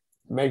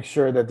 make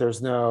sure that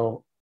there's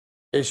no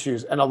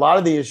issues. And a lot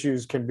of the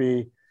issues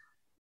can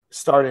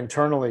start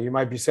internally. You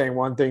might be saying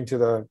one thing to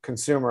the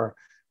consumer,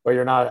 but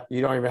you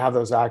don't even have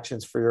those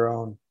actions for your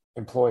own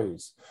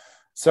employees.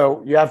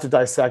 So you have to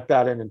dissect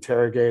that and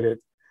interrogate it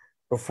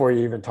before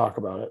you even talk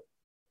about it.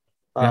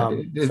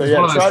 Go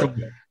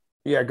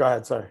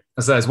ahead. Sorry.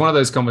 So it's one of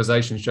those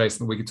conversations,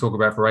 Jason, that we could talk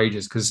about for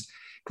ages, because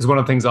one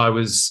of the things I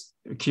was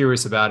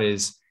curious about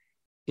is,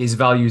 is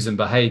values and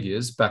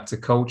behaviors, back to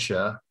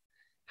culture,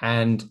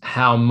 and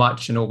how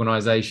much an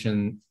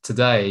organization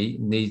today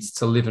needs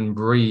to live and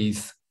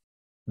breathe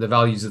the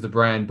values of the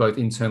brand, both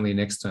internally and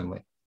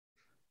externally.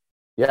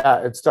 Yeah,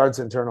 it starts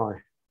internally.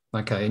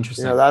 Okay,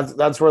 interesting.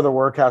 That's where the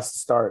work has to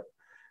start.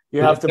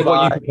 You have to buy.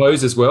 What you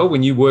propose as well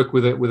when you work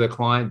with a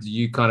client, do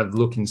you kind of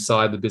look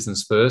inside the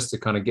business first to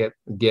kind of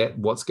get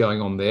what's going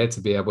on there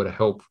to be able to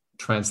help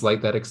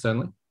translate that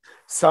externally?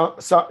 So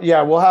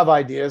yeah, we'll have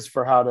ideas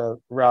for how to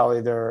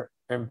rally their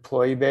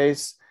employee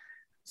base.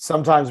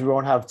 Sometimes we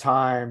won't have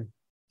time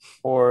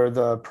or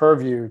the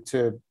purview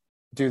to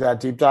do that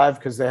deep dive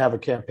because they have a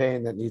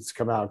campaign that needs to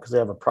come out because they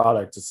have a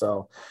product to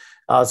sell.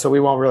 So we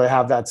won't really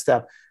have that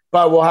step.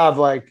 But we'll have,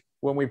 like,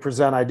 when we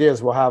present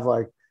ideas, we'll have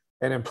like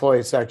an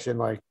employee section,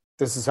 like,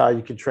 this is how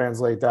you can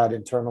translate that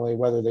internally.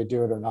 Whether they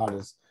do it or not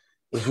is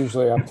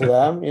usually up to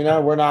them.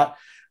 We're not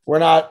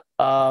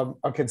a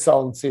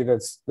consultancy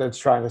that's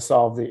trying to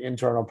solve the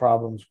internal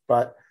problems,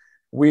 but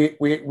we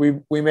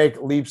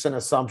make leaps and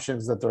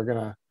assumptions that they're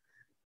gonna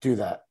do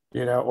that,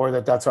 or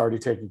that's already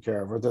taken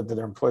care of, or that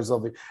their employees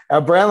love it. A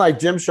brand like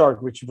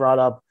Gymshark, which you brought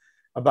up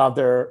about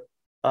their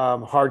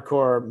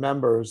hardcore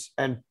members,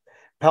 and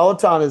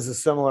Peloton is a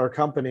similar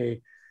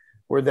company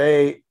where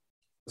they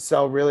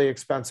sell really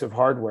expensive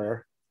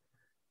hardware.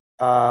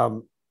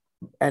 And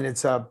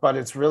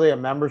it's really a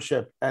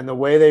membership, and the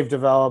way they've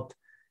developed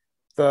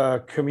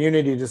the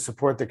community to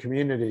support the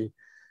community,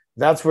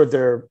 that's what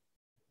their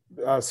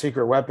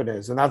secret weapon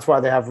is. And that's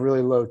why they have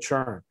really low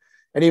churn.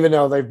 And even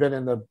though they've been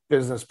in the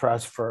business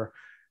press for,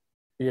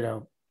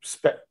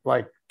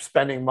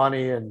 spending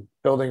money and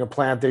building a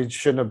plant they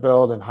shouldn't have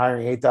built and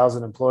hiring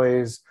 8,000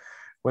 employees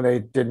when they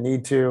didn't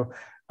need to,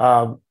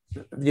 not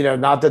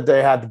that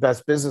they had the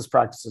best business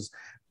practices,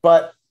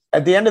 but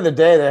at the end of the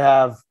day, they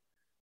have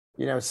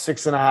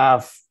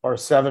 6.5 or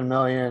 7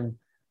 million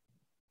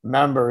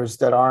members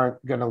that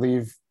aren't going to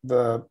leave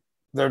they're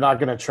not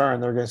going to churn.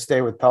 They're going to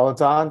stay with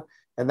Peloton,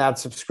 and that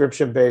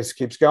subscription base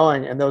keeps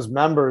going. And those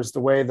members,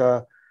 the way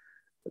the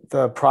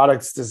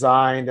product's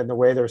designed and the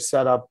way they're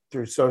set up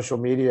through social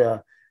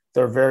media,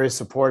 they're very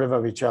supportive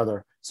of each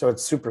other. So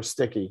it's super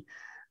sticky.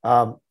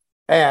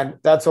 And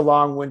that's a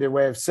long-winded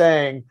way of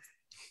saying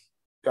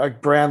a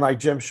brand like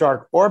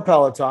Gymshark or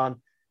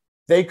Peloton,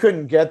 they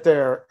couldn't get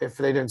there if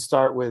they didn't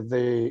start with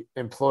the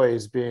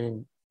employees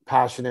being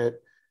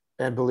passionate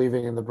and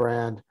believing in the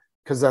brand,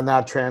 because then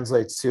that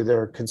translates to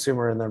their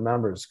consumer and their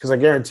members. Because I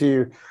guarantee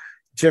you,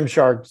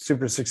 Gymshark,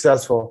 super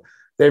successful,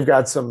 they've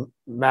got some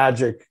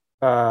magic,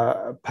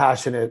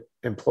 passionate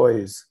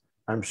employees,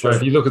 I'm sure. So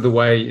if you look at the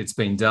way it's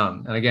been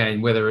done, and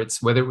again, whether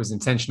it was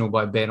intentional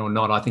by Ben or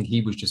not, I think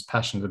he was just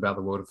passionate about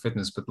the world of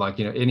fitness. But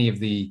any of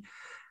the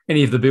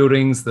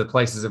buildings, the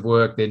places of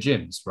work, they're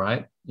gyms,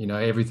 right?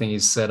 Everything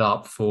is set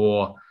up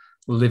for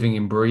living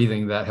and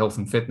breathing that health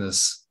and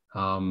fitness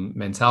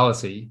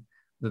mentality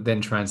that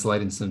then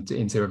translates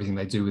into everything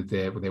they do with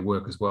their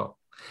work as well.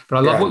 But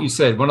I love what you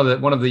said. One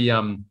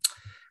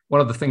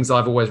of the things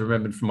I've always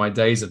remembered from my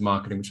days of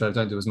marketing, which I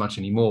don't do as much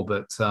anymore,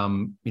 but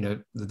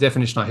the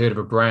definition I heard of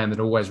a brand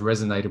that always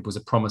resonated was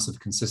a promise of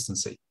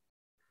consistency.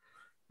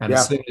 And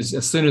as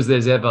soon as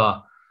there's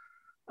ever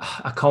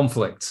a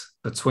conflict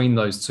between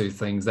those two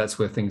things, that's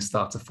where things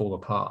start to fall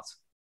apart.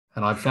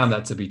 And I've found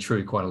that to be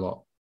true quite a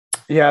lot.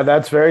 Yeah,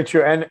 that's very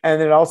true. And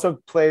it also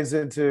plays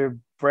into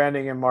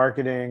branding and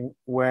marketing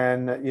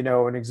when,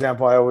 an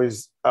example I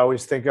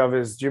always think of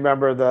is, do you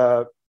remember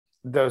the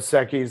Dos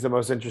Equis, the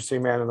most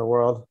interesting man in the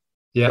world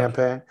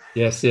campaign?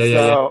 Yes.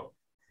 So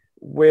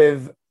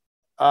with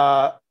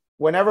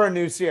whenever a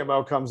new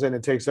CMO comes in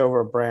and takes over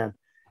a brand,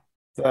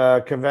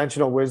 the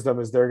conventional wisdom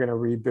is they're going to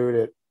reboot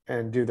it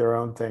and do their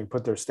own thing,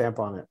 put their stamp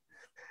on it.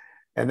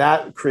 And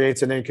that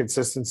creates an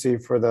inconsistency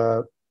for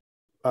the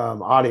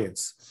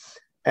audience.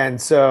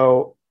 And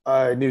so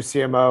a new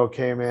CMO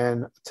came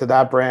in to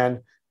that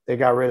brand. They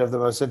got rid of the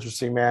most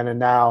interesting man. And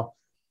now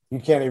you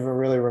can't even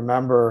really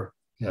remember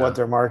what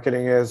their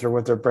marketing is or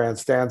what their brand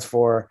stands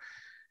for.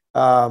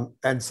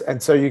 And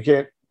so you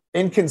get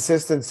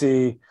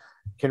inconsistency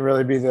can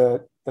really be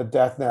the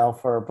death knell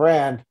for a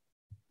brand,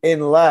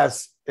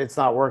 unless it's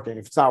not working.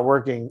 If it's not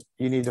working,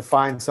 you need to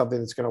find something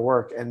that's going to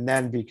work and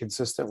then be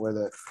consistent with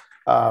it.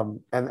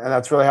 And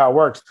that's really how it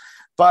works.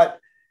 But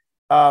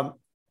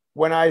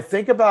when I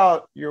think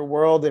about your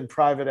world in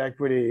private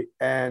equity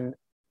and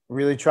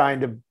really trying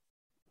to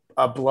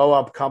blow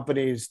up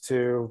companies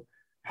to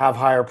have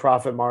higher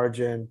profit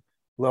margin,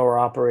 lower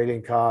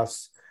operating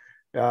costs,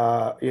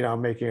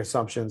 making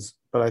assumptions,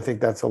 but I think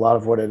that's a lot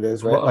of what it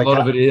is, right?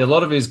 A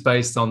lot of it is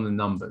based on the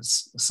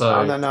numbers. So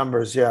on the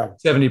numbers,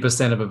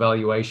 70% of a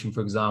valuation,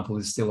 for example,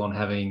 is still on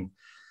having,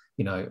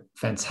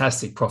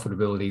 fantastic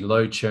profitability,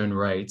 low churn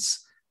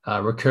rates,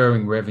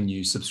 recurring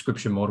revenue,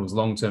 subscription models,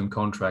 long-term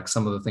contracts,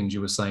 some of the things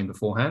you were saying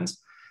beforehand.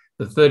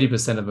 The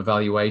 30% of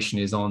evaluation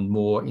is on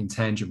more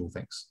intangible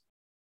things.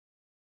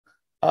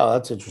 Oh,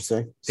 that's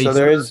interesting. So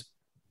there is,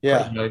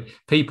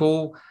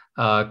 people,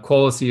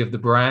 quality of the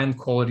brand,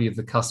 quality of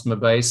the customer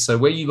base. So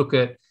where you look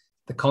at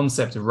the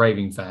concept of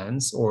raving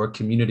fans or a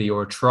community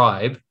or a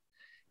tribe,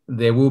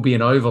 there will be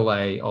an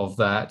overlay of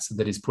that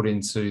is put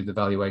into the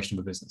valuation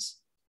of a business.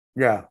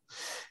 Yeah.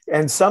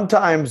 And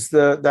sometimes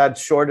that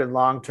short and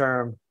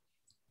long-term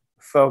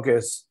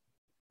focus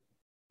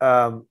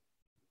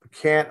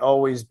can't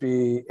always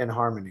be in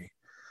harmony,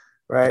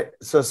 right?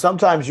 So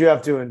sometimes you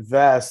have to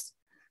invest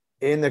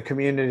in the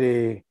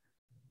community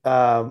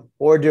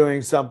or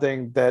doing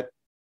something that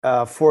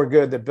for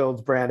good that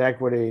builds brand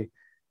equity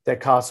that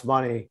costs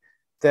money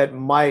that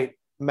might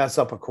mess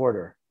up a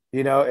quarter.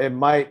 You know, it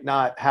might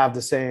not have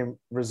the same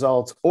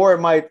results, or it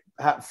might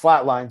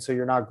flatline, so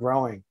you're not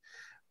growing,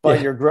 but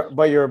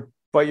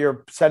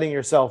you're setting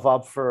yourself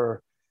up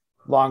for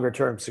longer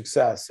term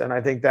success. And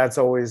I think that's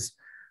always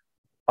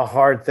a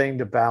hard thing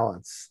to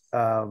balance.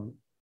 I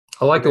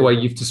like the way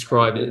you've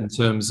described it in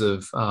terms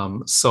of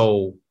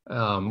soul,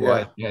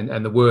 right,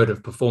 and the word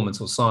of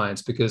performance or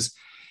science, because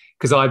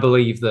I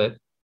believe that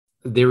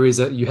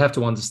you have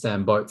to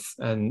understand both.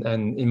 And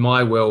in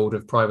my world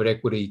of private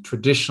equity,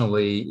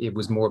 traditionally, it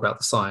was more about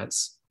the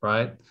science,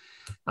 right?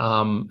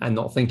 And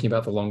not thinking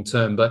about the long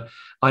term. But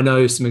I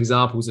know some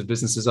examples of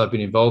businesses I've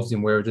been involved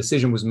in where a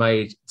decision was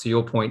made, to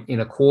your point, in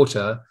a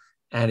quarter,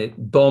 and it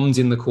bombed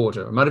in the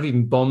quarter. It might have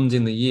even bombed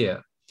in the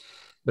year.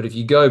 But if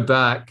you go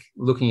back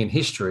looking in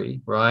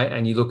history, right,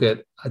 and you look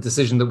at a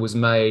decision that was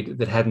made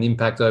that had an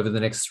impact over the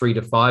next 3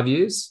 to 5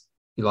 years,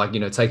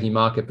 taking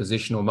market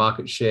position or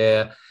market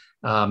share,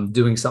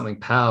 doing something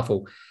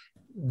powerful,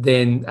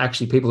 then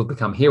actually people have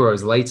become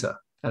heroes later.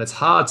 And it's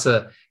hard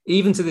to,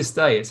 even to this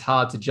day, it's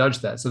hard to judge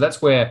that. So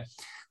that's where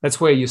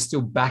you're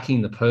still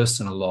backing the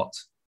person a lot.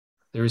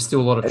 There is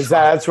still a lot of trust.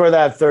 That's where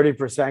that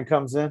 30%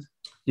 comes in.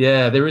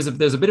 Yeah, there's a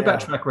bit about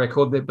track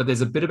record there, but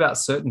there's a bit about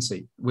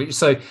certainty.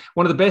 So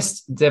one of the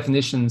best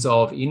definitions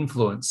of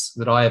influence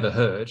that I ever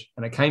heard,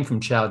 and it came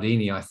from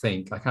Cialdini, I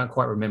think. I can't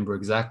quite remember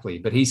exactly,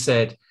 but he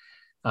said,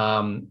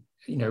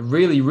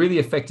 really, really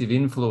effective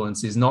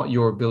influence is not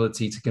your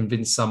ability to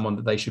convince someone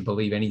that they should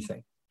believe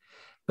anything,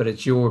 but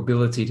it's your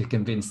ability to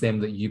convince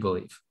them that you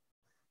believe.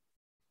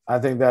 I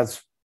think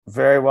that's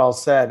very well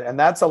said. And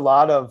that's a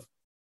lot of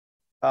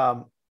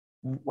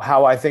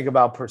how I think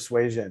about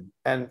persuasion.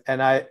 And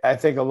I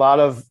think a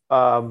lot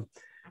of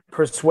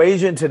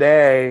persuasion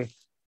today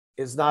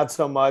is not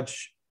so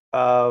much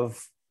of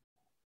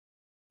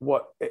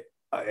what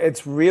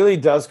it really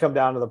does come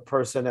down to the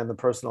person and the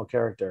personal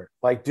character.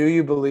 Like, do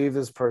you believe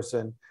this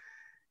person?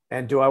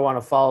 And do I want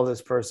to follow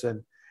this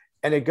person?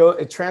 And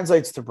it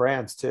translates to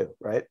brands too,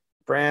 right?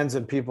 Brands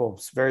and people,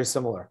 it's very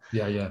similar.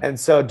 Yeah. And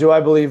so do I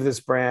believe this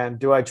brand?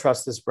 Do I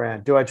trust this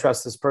brand? Do I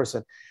trust this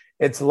person?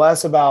 It's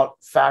less about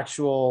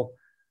factual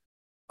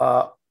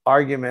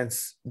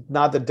arguments.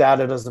 Not that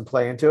data doesn't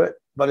play into it,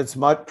 but it's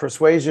much,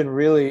 persuasion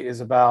really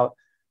is about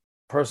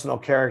personal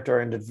character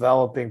and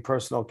developing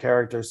personal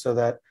character so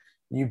that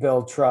you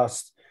build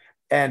trust,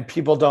 and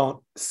people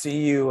don't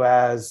see you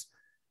as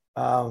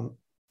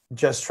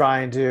just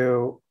trying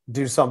to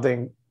do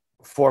something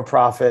for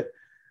profit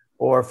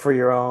or for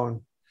your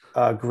own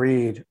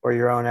greed or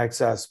your own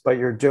excess, but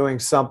you're doing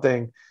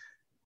something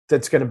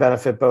that's going to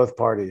benefit both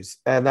parties.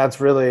 And that's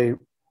really,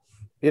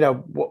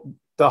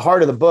 the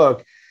heart of the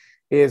book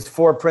is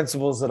 4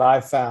 principles that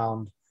I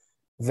found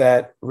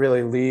that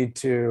really lead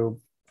to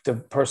the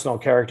personal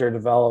character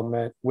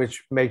development,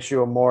 which makes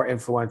you a more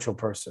influential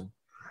person.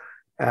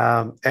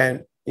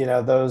 And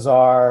those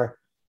are,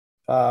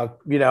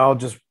 I'll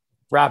just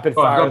rapid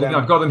fire.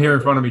 I've got them here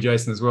in front of me,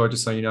 Jason, as well,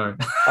 just so you know.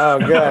 Oh,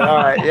 good. All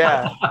right.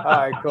 Yeah. All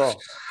right, cool.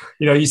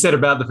 You said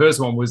about the first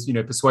one was,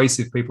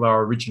 persuasive people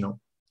are original.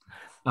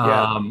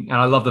 And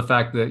I love the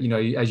fact that,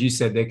 as you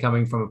said, they're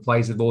coming from a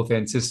place of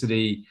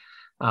authenticity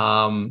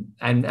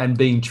and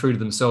being true to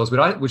themselves,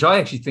 which I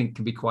actually think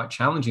can be quite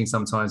challenging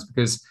sometimes,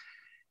 because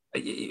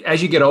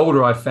as you get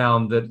older, I've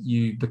found that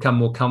you become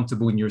more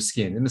comfortable in your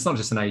skin. And it's not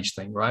just an age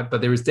thing, right?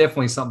 But there is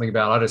definitely something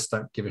about, I just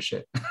don't give a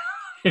shit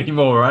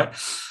anymore, right?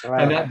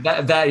 And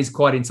that is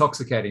quite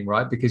intoxicating,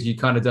 right? Because you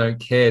kind of don't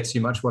care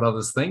too much what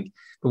others think.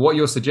 But what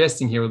you're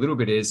suggesting here a little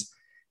bit is,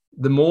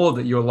 the more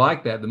that you're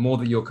like that, the more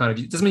that you're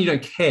it doesn't mean you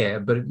don't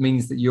care, but it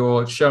means that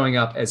you're showing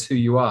up as who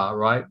you are,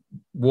 right?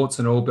 Warts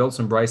and all, belts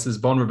and braces,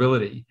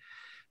 vulnerability.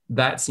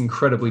 That's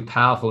incredibly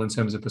powerful in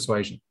terms of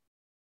persuasion.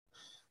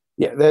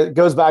 Yeah, that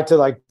goes back to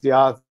like the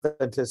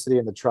authenticity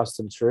and the trust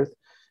and truth.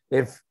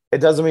 If it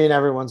doesn't mean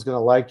everyone's going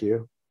to like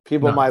you,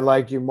 people might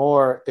like you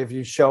more if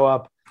you show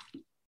up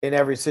in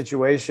every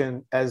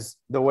situation as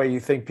the way you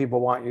think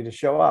people want you to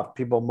show up.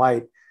 People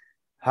might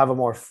have a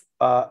more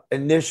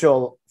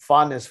initial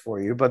fondness for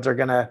you, but they're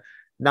going to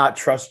not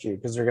trust you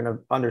because they're going to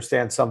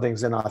understand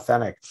something's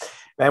inauthentic.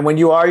 And when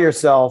you are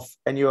yourself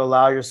and you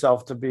allow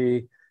yourself to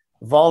be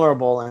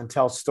vulnerable and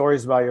tell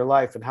stories about your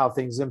life and how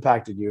things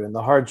impacted you and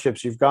the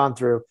hardships you've gone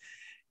through,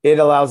 it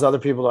allows other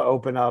people to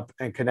open up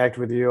and connect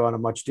with you on a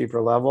much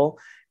deeper level.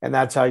 And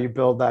that's how you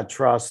build that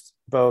trust,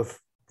 both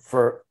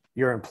for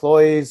your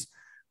employees,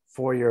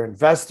 for your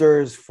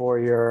investors, for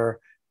your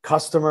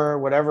customer,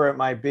 whatever it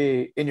might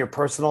be in your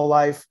personal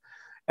life.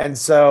 And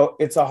so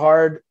it's a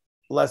hard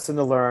lesson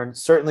to learn.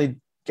 Certainly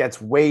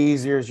gets way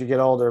easier as you get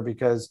older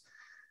because,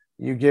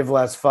 you give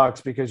less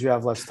fucks because you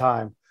have less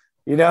time.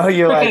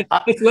 You're like,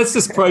 let's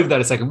just probe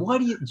that a second. Why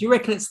do you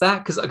reckon it's that?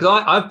 Because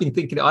I've been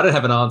thinking, I don't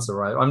have an answer,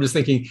 right? I'm just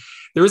thinking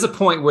there is a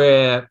point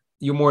where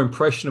you're more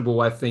impressionable,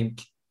 I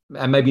think,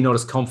 and maybe not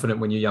as confident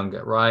when you're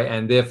younger, right?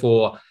 And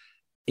therefore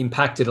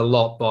impacted a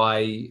lot by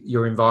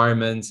your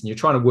environment, and you're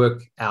trying to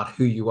work out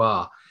who you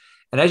are.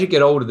 And as you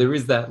get older, there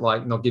is that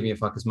like not giving a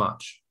fuck as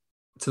much,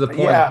 to the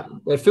point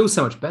it feels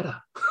so much better.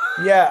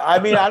 Yeah, I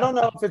mean, I don't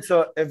know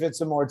if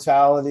it's a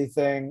mortality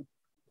thing,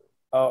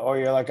 or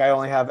you're like, I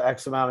only have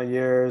X amount of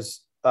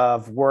years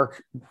of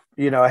work,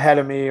 ahead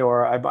of me,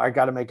 or I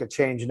got to make a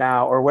change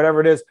now, or whatever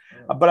it is.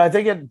 But I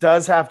think it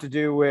does have to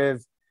do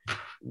with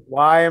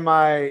why am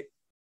I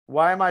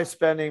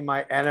spending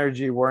my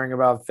energy worrying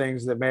about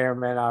things that may or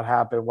may not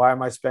happen? Why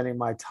am I spending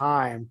my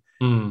time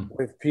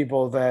with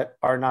people that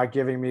are not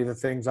giving me the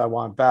things I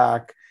want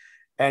back?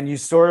 And you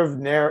start to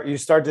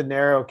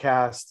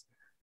narrowcast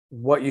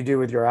what you do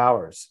with your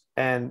hours.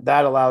 And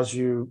that allows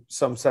you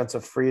some sense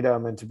of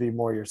freedom and to be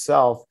more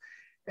yourself.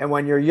 And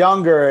when you're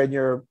younger and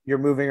you're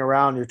moving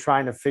around, you're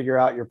trying to figure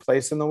out your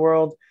place in the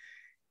world,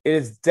 it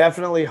is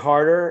definitely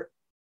harder.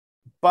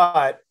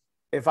 But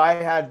if I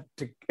had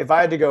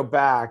to go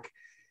back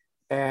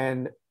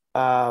and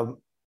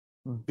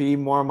be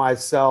more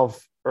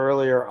myself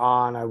earlier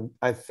on,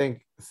 I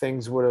think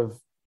things would have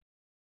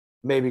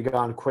maybe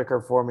gone quicker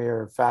for me,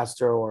 or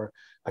faster, or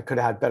I could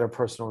have had better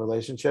personal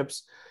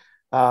relationships.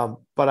 But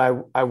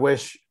I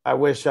wish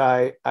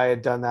I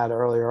had done that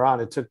earlier on.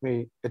 It took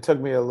me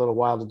a little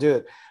while to do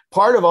it.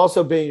 Part of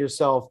also being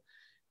yourself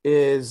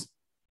is,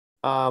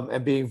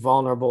 and being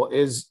vulnerable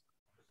is,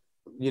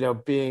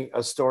 being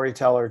a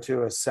storyteller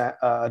to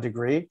a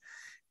degree,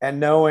 and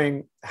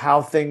knowing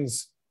how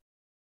things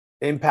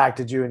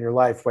impacted you in your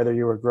life, whether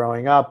you were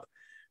growing up,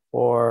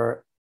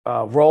 or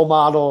role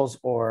models,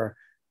 or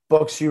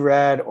books you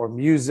read, or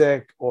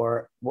music,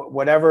 or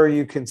whatever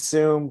you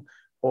consume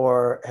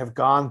or have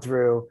gone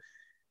through.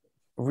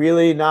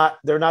 Really,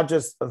 they're not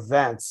just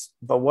events,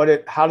 but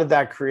how did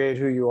that create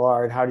who you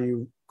are, and how do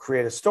you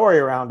create a story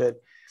around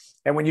it?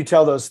 And when you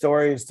tell those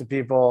stories to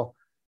people,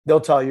 they'll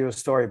tell you a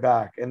story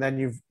back, and then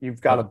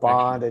you've got a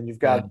bond, and you've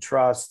got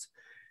trust.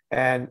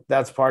 And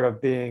that's part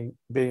of being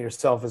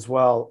yourself as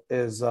well,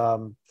 is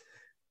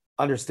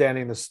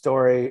understanding the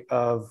story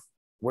of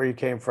where you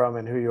came from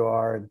and who you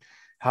are and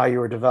how you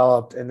were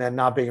developed, and then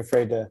not being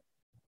afraid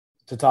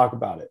to talk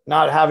about it,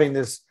 not having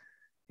this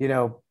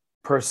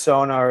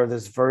persona or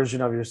this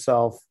version of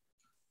yourself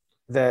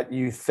that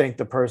you think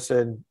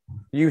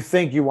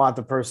you want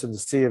the person to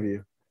see of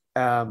you.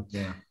 And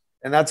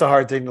that's a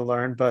hard thing to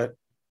learn, but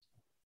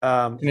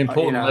an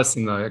important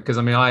lesson though, because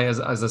I mean, as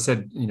I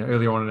said,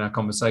 earlier on in our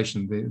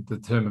conversation, the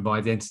term of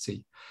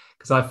identity,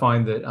 because I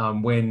find that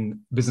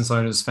when business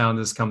owners,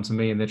 founders come to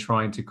me and they're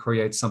trying to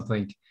create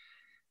something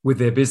with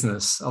their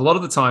business, a lot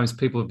of the times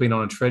people have been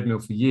on a treadmill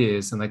for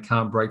years and they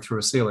can't break through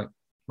a ceiling.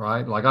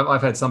 Right? Like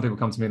I've had some people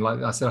come to me,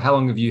 like I said, how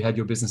long have you had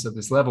your business at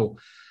this level?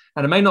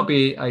 And it may not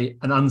be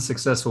an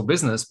unsuccessful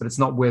business, but it's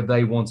not where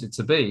they want it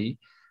to be.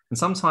 And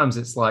sometimes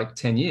it's like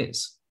 10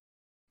 years.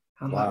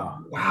 I'm like,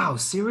 wow,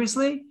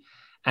 seriously?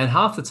 And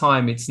half the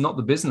time it's not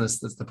the business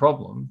that's the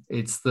problem.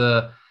 It's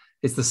the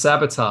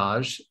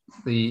sabotage,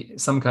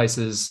 some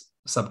cases,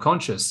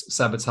 subconscious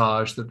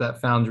sabotage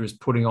that founder is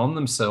putting on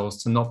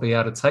themselves to not be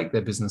able to take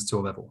their business to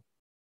a level,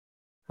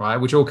 right?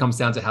 Which all comes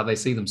down to how they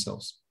see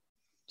themselves.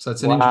 So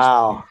it's an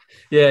interesting,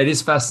 it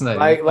is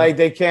fascinating. Like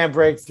they can't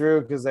break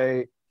through because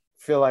they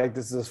feel like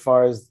this is as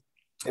far as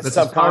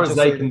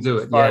they can do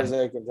it. As far as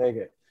they can take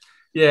it.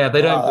 Yeah,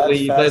 they don't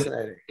believe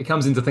that. It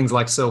comes into things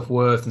like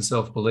self-worth and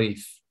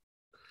self-belief.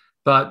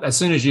 But as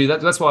soon as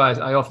that's why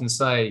I often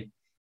say,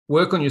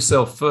 work on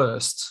yourself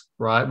first,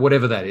 right?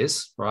 Whatever that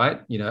is,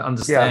 right?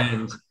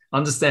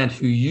 Understand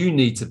who you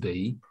need to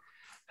be.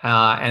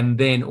 And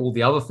then all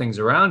the other things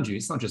around you,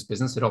 it's not just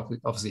business, it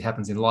obviously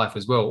happens in life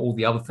as well. All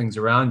the other things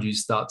around you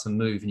start to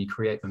move and you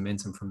create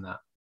momentum from that.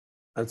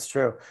 That's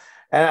true.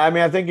 And I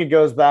mean, I think it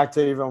goes back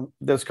to even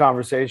this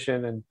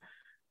conversation and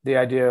the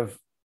idea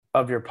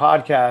of your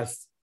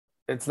podcast.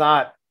 It's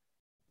not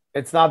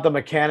the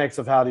mechanics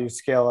of how do you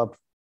scale up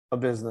a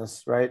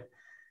business, right?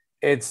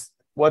 It's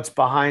what's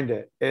behind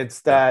it.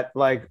 It's that,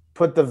 like,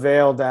 put the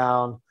veil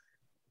down,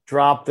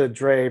 drop the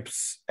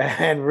drapes,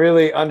 and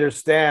really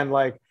understand,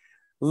 like,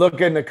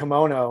 look in the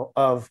kimono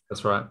of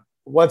that's right,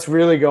 what's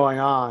really going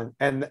on,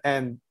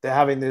 and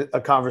having a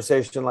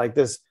conversation like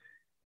this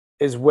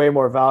is way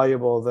more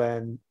valuable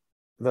than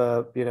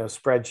the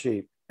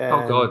spreadsheet. And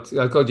oh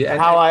god, yeah.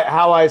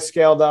 How I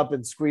scaled up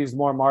and squeezed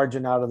more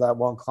margin out of that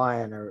one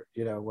client, or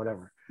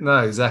whatever.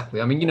 No, exactly.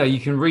 I mean, you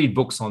can read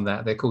books on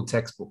that. They're called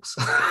textbooks.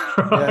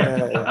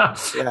 Right?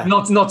 Yeah.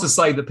 Not to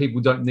say that people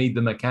don't need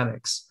the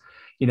mechanics,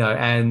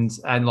 and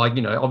like,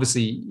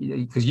 obviously,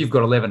 because you've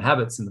got 11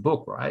 habits in the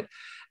book, right?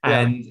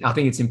 And I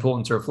think it's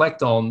important to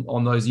reflect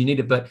on those. You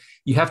need it, but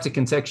you have to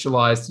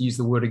contextualize, to use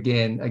the word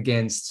again,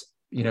 against,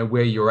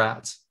 where you're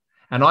at.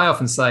 And I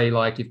often say,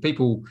 like, if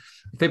people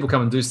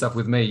come and do stuff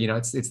with me,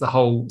 it's the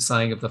whole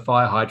saying of the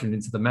fire hydrant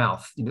into the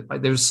mouth.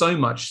 There's so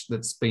much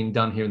that's been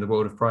done here in the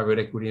world of private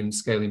equity and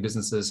scaling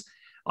businesses.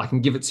 I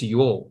can give it to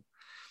you all,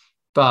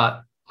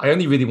 but I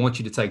only really want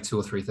you to take 2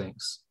 or 3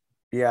 things.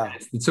 Yeah.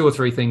 It's the 2 or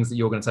 3 things that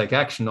you're going to take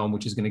action on,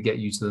 which is going to get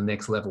you to the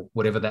next level,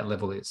 whatever that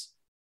level is.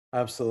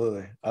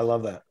 Absolutely. I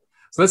love that.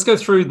 So let's go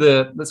through.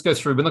 We're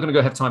not going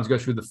to have time to go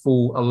through the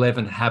full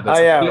 11 habits.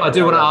 Oh, yeah, I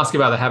do want to ask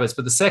about the habits,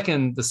 but the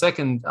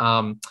second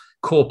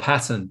core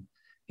pattern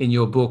in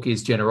your book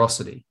is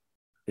generosity.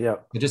 Yeah.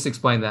 So just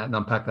explain that and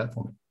unpack that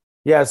for me.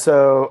 Yeah.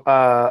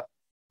 So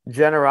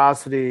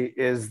generosity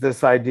is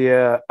this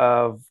idea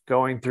of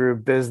going through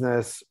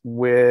business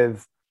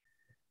with,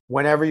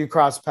 whenever you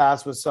cross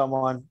paths with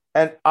someone,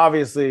 and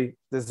obviously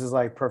this is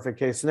like perfect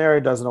case scenario,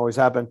 it doesn't always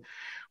happen.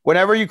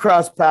 Whenever you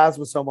cross paths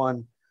with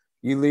someone,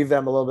 you leave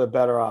them a little bit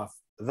better off.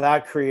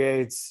 That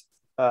creates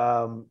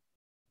you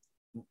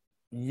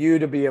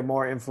to be a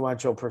more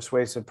influential,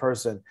 persuasive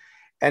person.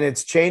 And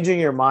it's changing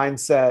your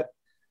mindset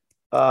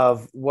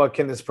of what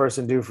can this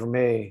person do for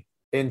me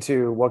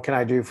into what can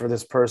I do for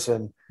this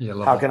person?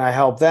 How can I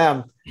help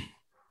them?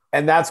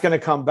 And that's going to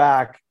come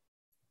back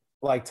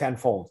like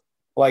tenfold,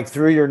 like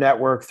through your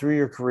network, through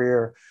your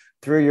career,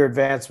 through your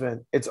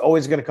advancement. It's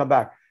always going to come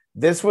back.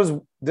 This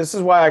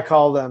is why I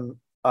call them,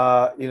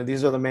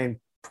 these are the main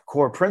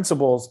core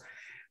principles,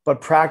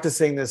 but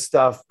practicing this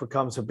stuff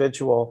becomes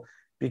habitual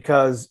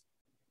because,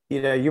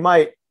 you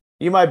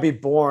might be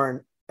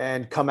born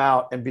and come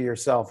out and be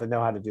yourself and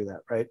know how to do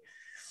that. Right.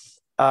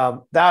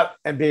 That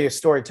and be a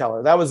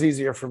storyteller. That was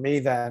easier for me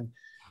than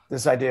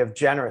this idea of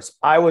generous.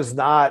 I was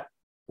not,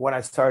 when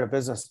I started a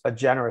business, a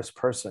generous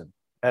person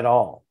at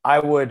all. I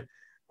would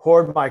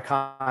hoard my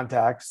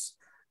contacts.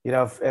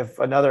 If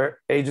another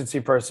agency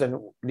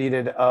person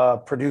needed a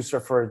producer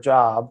for a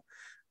job,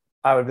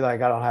 I would be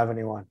like, I don't have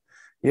anyone.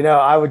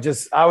 I would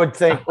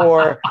think,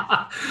 or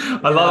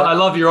I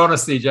love your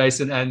honesty,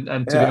 Jason. And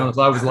to be honest,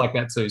 I was like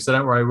that too. So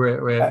don't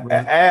worry.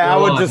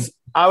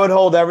 I would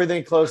hold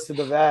everything close to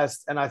the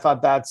vest. And I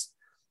thought that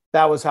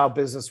was how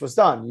business was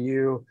done.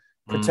 You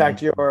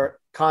protect your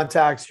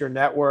contacts, your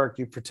network,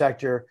 you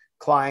protect your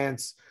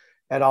clients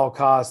at all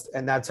costs.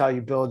 And that's how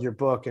you build your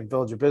book and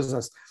build your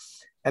business.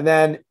 And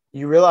then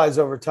you realize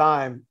over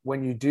time,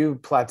 when you do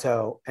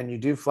plateau and you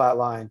do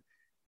flatline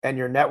and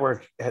your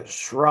network has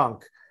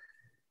shrunk,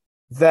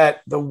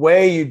 that the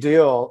way you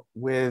deal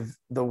with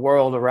the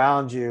world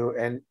around you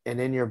and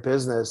in your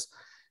business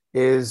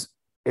is,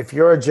 if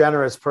you're a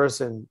generous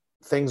person,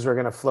 things are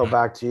going to flow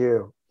back to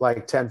you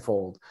like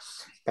tenfold.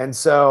 And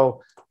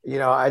so,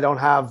 I don't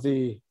have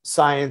the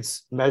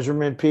science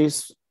measurement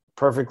piece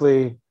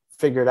perfectly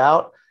figured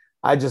out.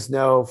 I just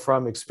know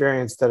from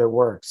experience that it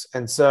works.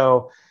 And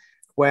so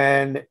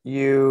when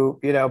you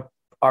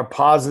are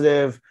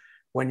positive,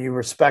 when you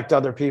respect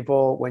other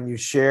people, when you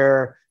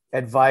share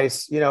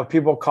advice,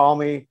 people call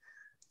me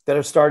that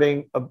are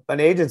starting an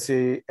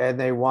agency and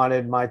they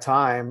wanted my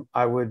time.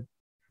 I would,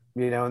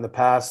 in the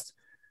past,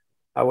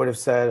 I would have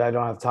said, I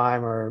don't have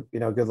time, or,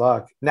 good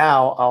luck.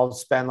 Now I'll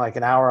spend like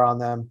an hour on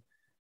them,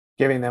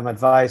 giving them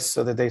advice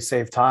so that they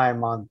save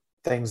time on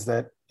things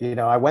that,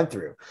 I went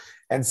through.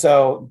 And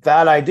so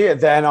that idea,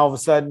 then all of a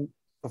sudden,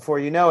 before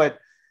you know it,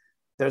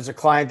 there's a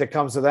client that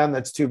comes to them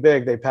that's too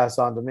big. They pass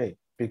on to me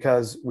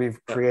because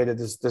we've created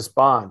this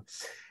bond.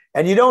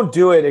 And you don't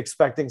do it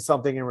expecting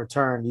something in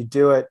return. You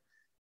do it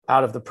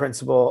out of the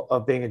principle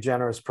of being a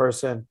generous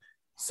person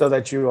so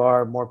that you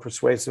are more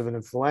persuasive and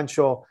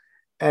influential.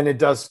 And it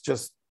does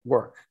just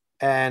work.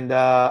 And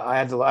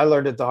I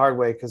learned it the hard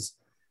way because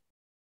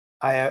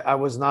I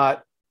was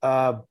not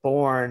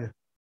born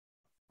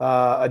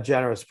a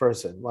generous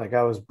person. Like,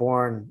 I was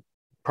born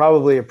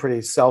probably a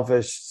pretty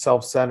selfish,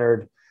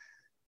 self-centered,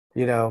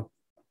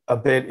 a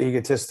bit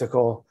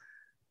egotistical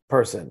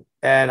person.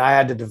 And I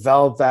had to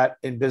develop that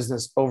in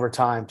business over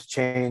time to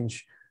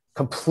change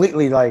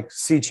completely, like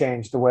sea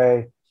change the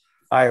way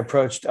I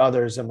approached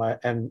others in my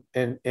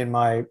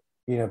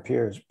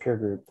peer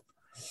group.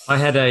 I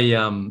had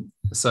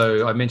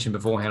so I mentioned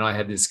beforehand, I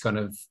had this kind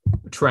of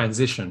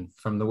transition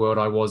from the world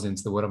I was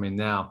into the world I'm in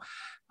now.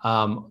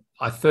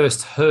 I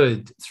first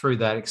heard through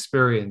that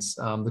experience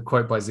the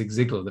quote by Zig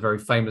Ziglar, the very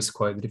famous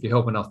quote that if you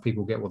help enough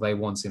people get what they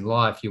want in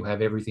life, you'll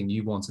have everything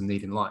you want and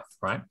need in life,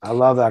 right? I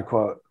love that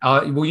quote.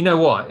 Well, you know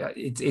what?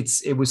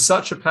 It was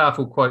such a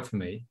powerful quote for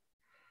me.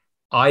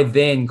 I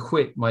then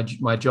quit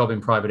my job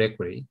in private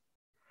equity.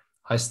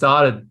 I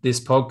started this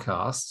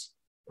podcast,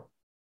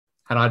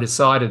 and I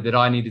decided that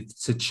I needed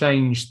to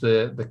change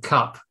the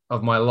cup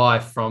of my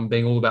life from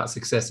being all about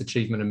success,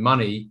 achievement, and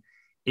money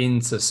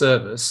into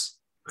service.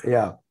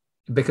 Yeah.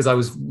 Because I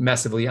was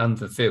massively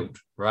unfulfilled,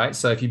 right?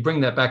 So if you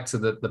bring that back to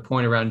the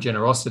point around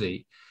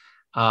generosity,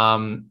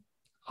 I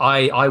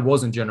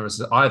wasn't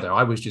generous either.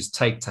 I was just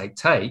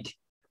take,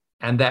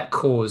 and that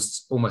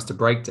caused almost a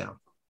breakdown,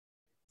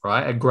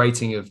 right? A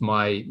grating of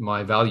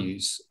my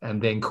values,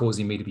 and then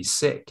causing me to be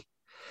sick.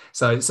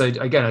 So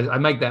again, I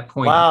make that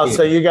point. Wow. Here.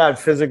 So you got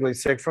physically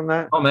sick from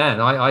that? Oh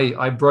man,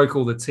 I broke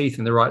all the teeth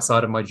in the right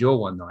side of my jaw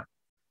one night.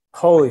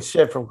 Holy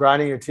shit! From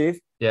grinding your teeth?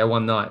 Yeah,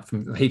 one night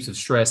from heaps of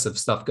stress of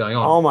stuff going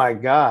on. Oh my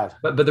God.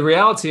 But the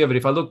reality of it,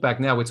 if I look back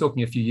now, we're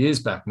talking a few years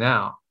back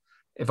now.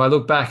 If I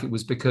look back, it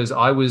was because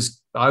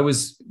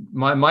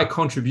my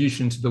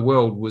contribution to the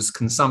world was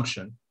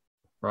consumption,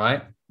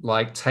 right?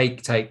 Like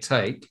take,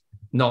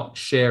 not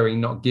sharing,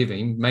 not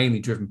giving, mainly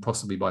driven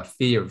possibly by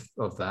fear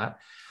of that.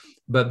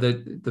 But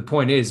the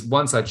point is,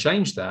 once I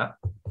changed that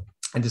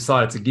and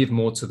decided to give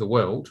more to the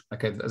world,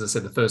 okay, as I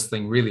said, the first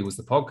thing really was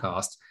the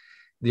podcast.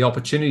 The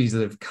opportunities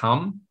that have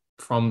come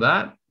from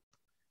that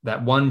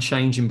one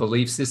change in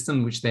belief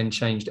system, which then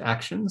changed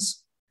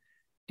actions,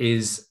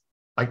 is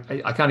I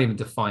can't even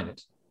define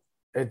it.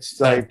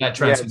 It's like that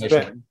transformation.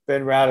 Yeah, it's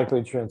been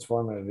radically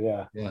transformative.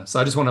 Yeah. Yeah. So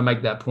I just want to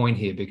make that point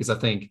here, because I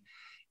think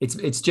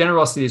it's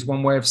generosity is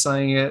one way of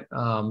saying it.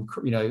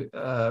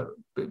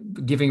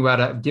 Giving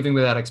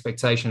without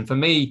expectation. For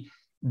me,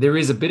 there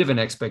is a bit of an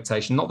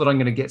expectation, not that I'm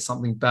going to get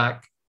something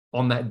back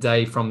on that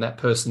day from that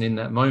person in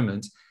that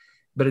moment,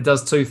 but it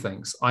does two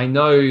things. I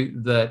know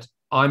that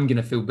I'm going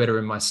to feel better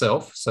in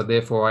myself, so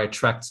therefore I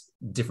attract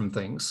different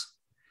things.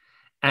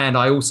 And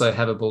I also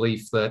have a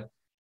belief that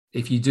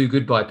if you do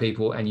good by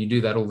people and you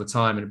do that all the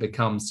time, and it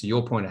becomes, to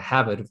your point, a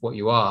habit of what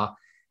you are,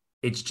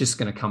 it's just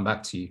going to come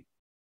back to you,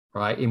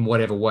 right? In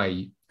whatever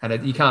way.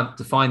 And you can't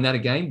define that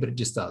again, but it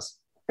just does.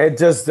 It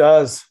just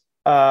does.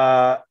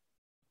 That's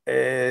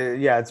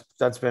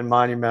been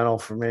monumental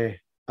for me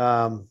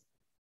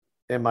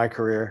in my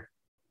career.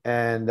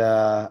 And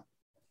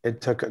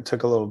it took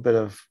a little bit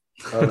of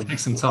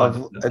some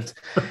time.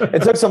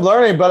 It took some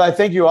learning, but I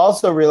think you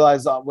also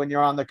realize that when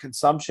you're on the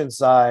consumption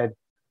side,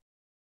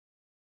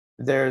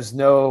 there's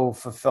no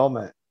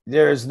fulfillment.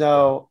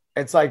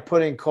 It's like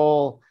putting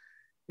coal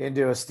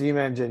into a steam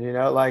engine,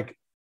 like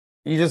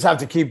you just have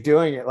to keep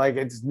doing it. Like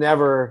it's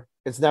never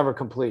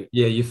complete.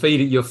 Yeah. You're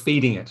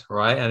feeding it.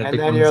 Right. And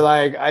then you're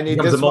like, I need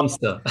this a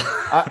monster.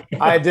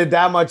 I did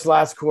that much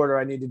last quarter.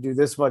 I need to do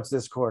this much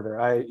this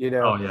quarter.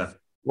 Oh yeah.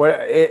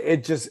 What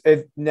it's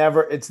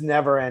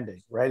never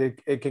ending, right?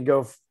 It can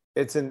go,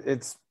 it's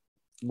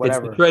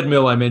whatever. It's the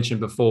treadmill I mentioned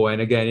before.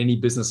 And again, any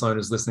business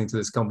owners listening to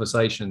this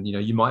conversation,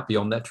 you might be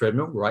on that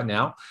treadmill right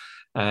now.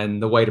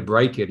 And the way to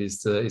break it is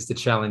to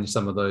challenge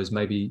some of those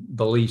maybe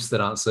beliefs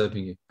that aren't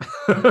serving you.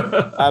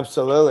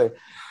 Absolutely.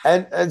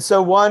 And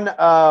so one,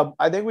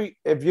 I think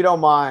if you don't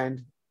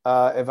mind,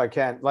 if I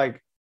can,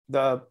 like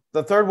the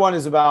third one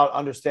is about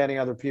understanding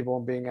other people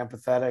and being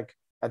empathetic.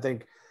 I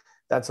think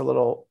that's a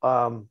little,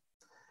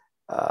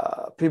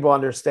 people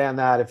understand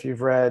that if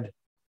you've read,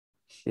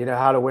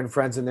 How to Win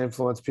Friends and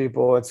Influence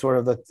People. It's sort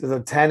of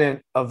the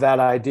tenet of that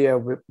idea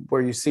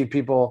where you see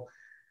people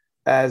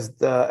as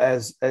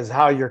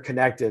how you're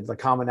connected, the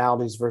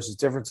commonalities versus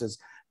differences.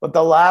 But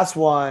the last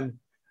one,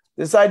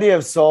 this idea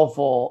of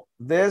soulful,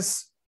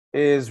 this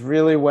is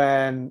really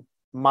when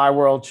my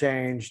world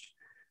changed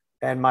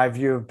and my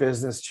view of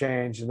business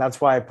changed. And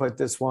that's why I put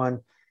this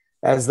one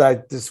as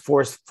this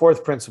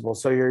fourth principle.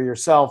 So you're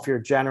yourself, you're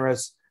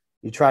generous,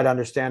 you try to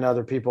understand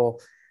other people.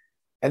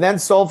 And then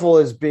soulful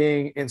is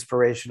being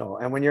inspirational.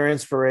 And when you're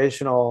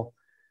inspirational,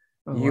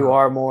 you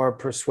are more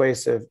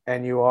persuasive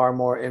and you are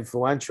more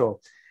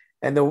influential.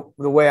 And the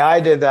way I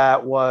did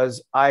that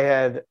was I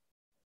had,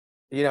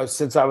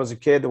 since I was a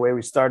kid, the way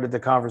we started the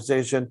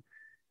conversation,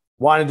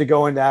 wanted to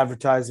go into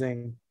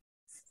advertising,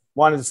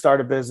 wanted to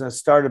start a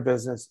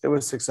business. It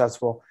was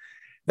successful.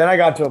 Then I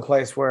got to a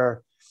place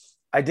where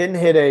I didn't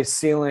hit a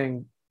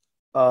ceiling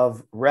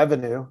of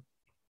revenue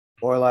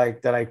or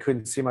like that I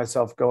couldn't see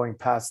myself going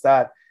past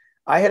that.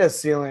 I hit a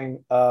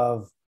ceiling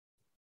of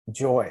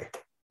joy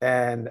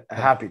and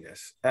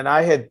happiness. And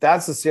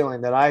that's the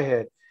ceiling that I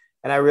hit.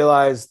 And I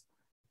realized,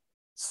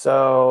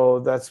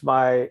 so that's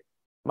my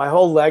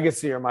whole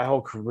legacy or my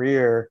whole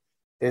career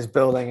is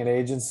building an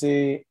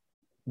agency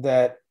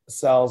that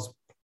sells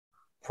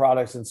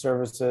products and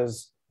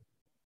services.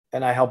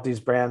 And I help these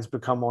brands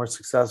become more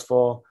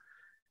successful.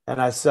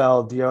 And I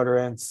sell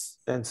deodorants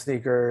and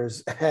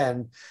sneakers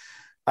and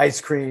ice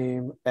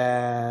cream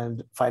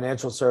and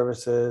financial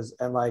services.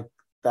 And like,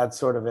 that's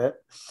sort of it.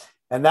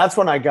 And that's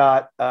when I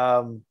got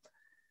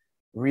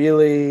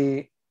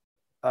really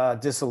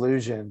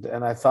disillusioned.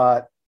 And I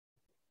thought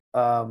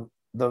the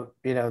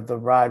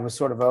ride was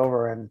sort of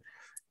over.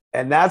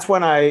 And that's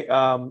when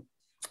I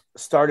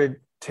started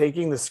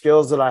taking the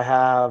skills that I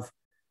have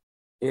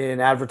in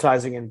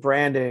advertising and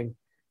branding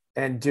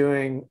and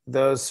doing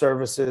those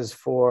services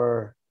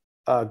for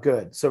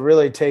good. So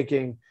really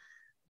taking,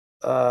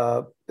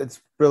 it's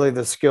really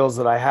the skills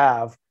that I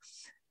have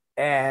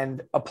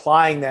and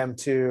applying them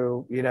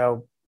to,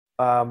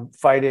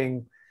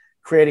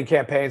 creating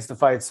campaigns to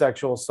fight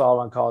sexual assault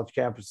on college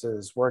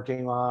campuses,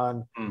 working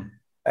on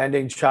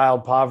ending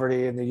child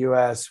poverty in the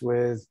U.S.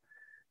 with,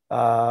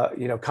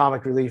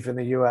 Comic Relief in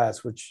the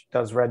U.S., which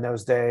does Red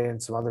Nose Day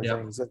and some other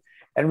things,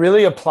 and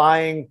really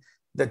applying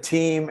the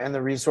team and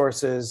the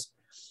resources.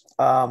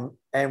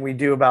 And we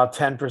do about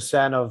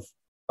 10%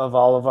 of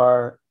all of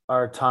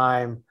our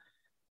time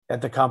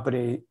at the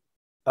company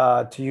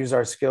to use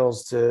our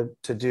skills to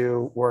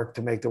do work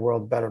to make the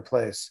world a better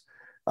place.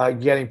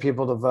 getting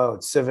people to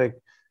vote,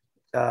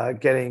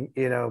 getting,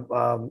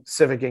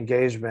 civic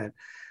engagement,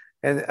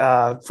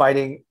 and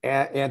fighting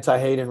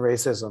anti-hate and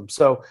racism.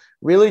 So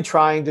really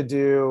trying to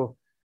do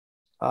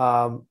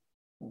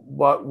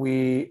what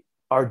we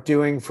are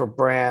doing for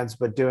brands,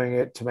 but doing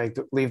it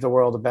to leave the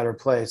world a better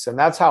place. And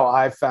that's how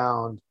I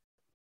found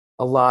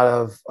a lot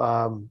of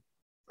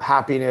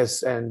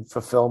happiness and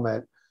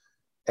fulfillment.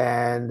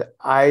 And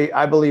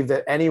I believe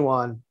that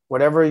anyone,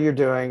 whatever you're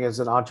doing as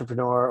an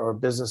entrepreneur or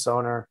business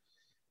owner,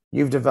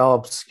 you've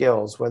developed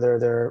skills,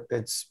 whether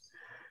it's,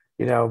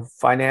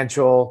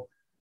 financial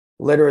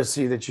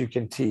literacy that you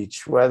can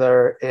teach,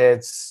 whether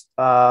it's,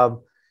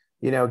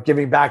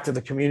 giving back to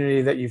the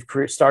community that you've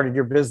started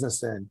your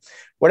business in,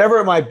 whatever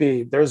it might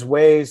be. There's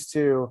ways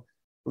to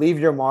leave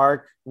your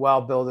mark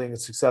while building a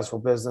successful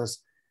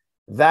business.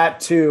 That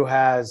too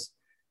has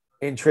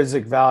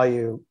intrinsic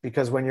value,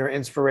 because when you're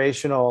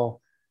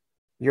inspirational,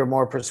 you're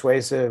more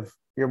persuasive,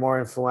 you're more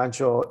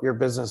influential, your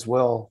business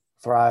will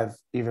thrive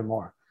even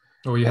more.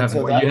 Or you have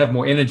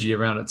more energy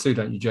around it too,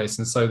 don't you,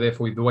 Jason? So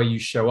therefore the way you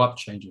show up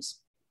changes.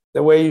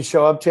 The way you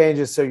show up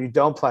changes, so you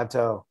don't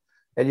plateau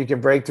and you can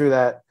break through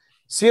that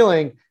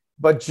ceiling.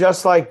 But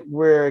just like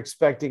we're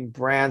expecting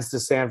brands to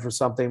stand for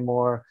something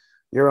more,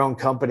 your own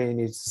company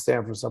needs to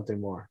stand for something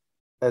more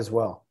as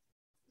well.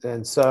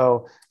 And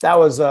so that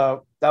was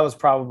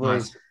probably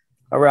nice.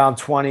 Around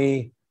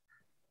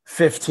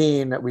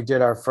 2015 that we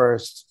did our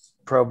first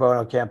pro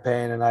bono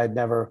campaign. And I had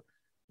never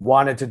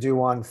wanted to do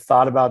one,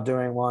 thought about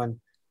doing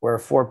one. We're a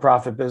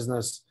for-profit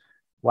business.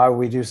 Why would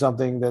we do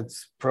something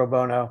that's pro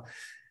bono?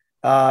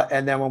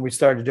 And then when we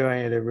started doing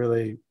it, it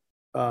really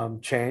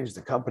changed.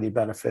 The company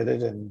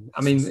benefited. And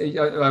I mean,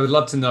 I would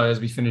love to know,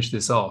 as we finish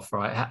this off,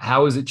 right?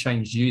 How has it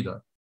changed you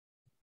though?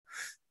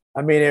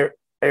 I mean, it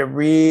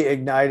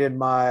reignited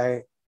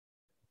my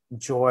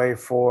joy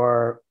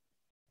for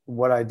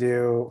what I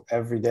do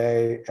every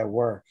day at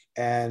work.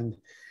 And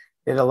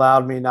it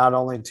allowed me not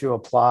only to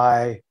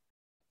apply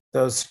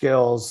those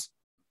skills,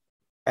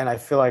 and I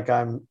feel like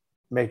I'm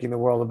making the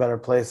world a better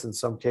place in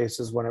some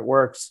cases when it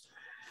works,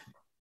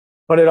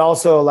 but it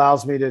also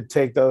allows me to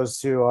take those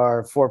to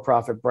our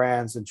for-profit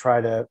brands and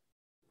try to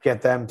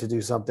get them to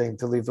do something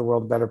to leave the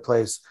world a better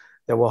place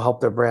that will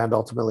help their brand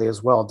ultimately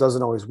as well. It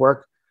doesn't always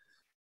work,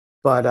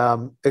 but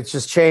it's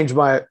just changed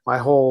my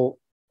whole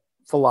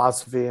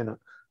philosophy and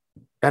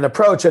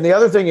approach. And the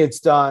other thing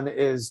it's done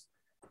is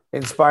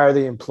inspire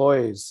the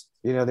employees.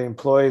 The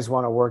employees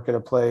want to work at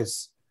a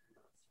place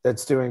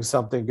that's doing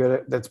something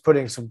good, that's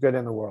putting some good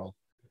in the world.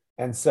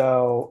 And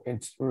so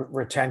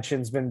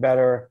retention's been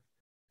better,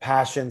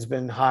 passion's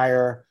been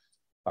higher,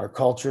 our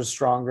culture's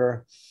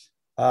stronger.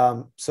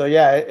 So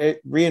yeah, it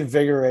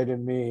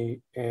reinvigorated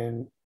me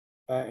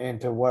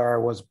into where I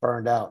was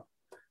burned out.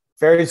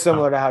 Very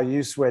similar to how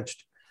you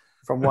switched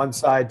from one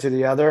side to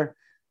the other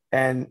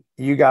and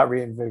you got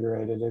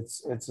reinvigorated.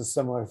 It's a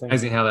similar thing.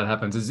 Amazing how that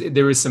happens.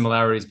 There is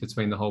similarities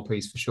between the whole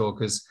piece for sure,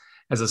 because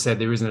as I said,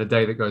 there isn't a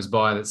day that goes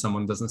by that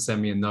someone doesn't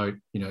send me a note,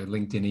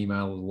 LinkedIn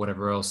email or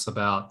whatever else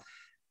about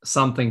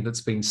something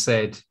that's been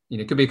said.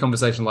 It could be a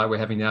conversation like we're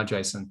having now,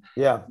 Jason.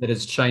 Yeah, that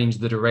has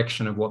changed the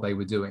direction of what they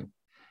were doing,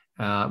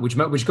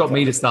 which got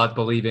me to start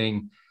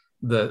believing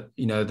that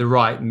the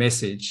right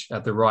message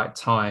at the right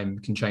time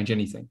can change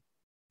anything.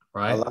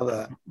 Right. I love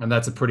that. And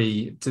that's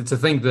to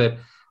think that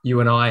you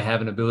and I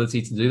have an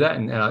ability to do that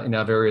in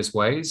our various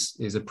ways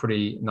is a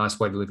pretty nice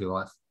way to live your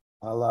life.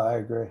 I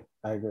agree.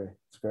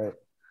 It's great.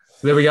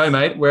 There we go,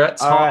 mate. We're at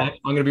time. Right.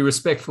 I'm going to be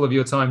respectful of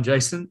your time,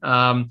 Jason.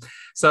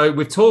 So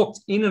we've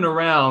talked in and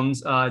around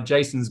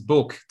Jason's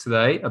book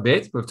today a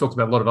bit. We've talked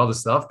about a lot of other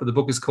stuff, but the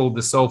book is called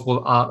The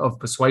Soulful Art of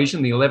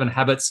Persuasion, the 11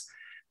 habits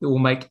that will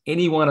make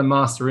anyone a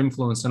master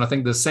influence. And I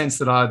think the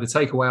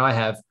takeaway I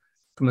have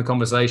from the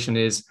conversation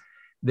is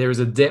there is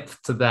a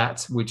depth to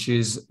that, which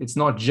is it's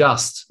not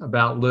just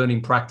about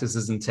learning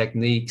practices and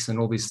techniques and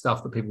all this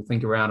stuff that people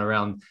think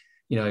around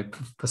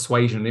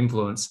persuasion and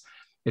influence.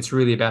 It's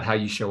really about how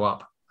you show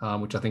up.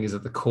 Which I think is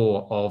at the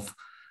core of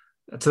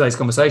today's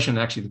conversation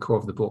and actually the core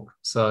of the book.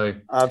 So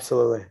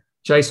absolutely.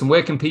 Jason,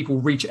 where can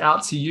people reach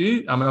out to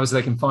you? I mean, obviously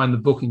they can find the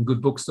book in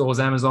good bookstores,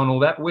 Amazon, all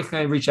that. Where can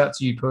they reach out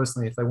to you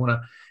personally if they want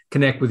to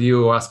connect with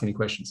you or ask any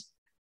questions?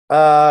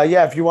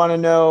 If you want to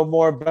know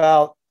more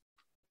about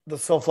the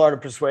Soulful Art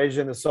of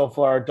Persuasion, the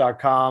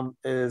soulfulart.com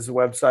is a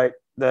website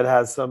that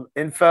has some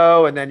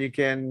info. And then you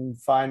can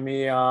find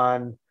me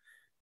on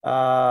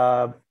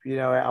I'm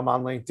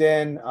on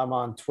LinkedIn, I'm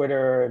on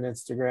Twitter and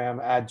Instagram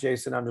at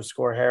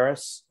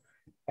Jason_Harris.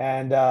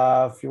 And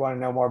if you want to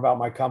know more about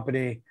my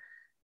company,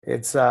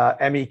 it's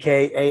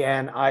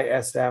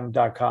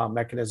mekanism.com.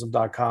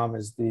 Mechanism.com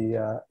is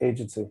the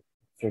agency.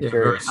 If you're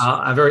curious.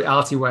 A very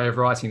arty way of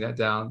writing that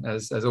down,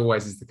 as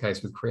always is the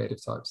case with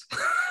creative types.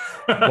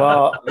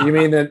 Well, you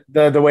mean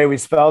the way we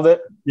spelled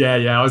it?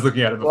 Yeah. I was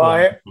looking at it before.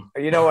 Well,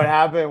 what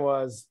happened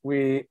was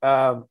we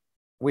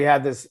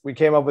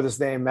came up with this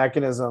name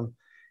Mechanism,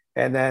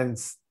 and then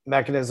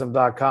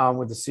mechanism.com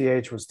with the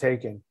CH was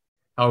taken.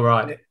 Oh,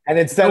 right. And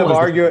instead of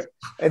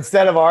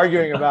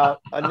arguing about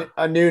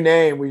a new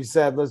name, we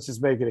said, let's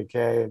just make it a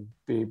K and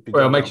be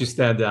well, it makes you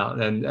stand out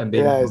and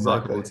be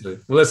remarkable too.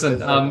 Well,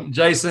 listen,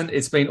 Jason,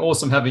 it's been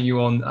awesome having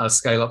you on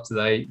Scale Up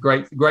today.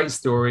 Great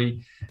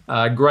story,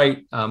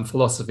 great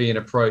philosophy and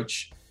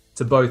approach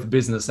to both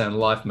business and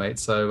life, mate.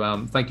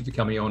 So thank you for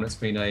coming on. It's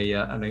been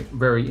a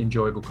very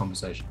enjoyable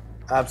conversation.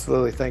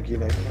 Absolutely. Thank you,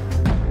 Nick.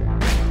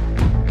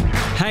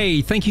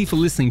 Hey, thank you for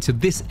listening to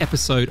this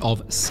episode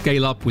of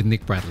Scale Up with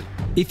Nick Bradley.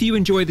 If you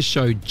enjoy the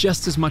show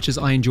just as much as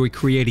I enjoy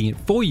creating it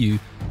for you,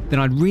 then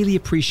I'd really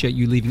appreciate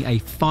you leaving a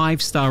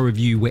 5-star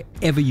review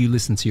wherever you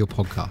listen to your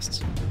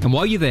podcasts. And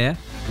while you're there,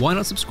 why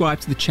not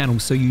subscribe to the channel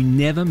so you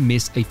never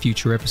miss a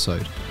future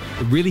episode?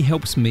 It really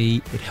helps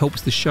me, it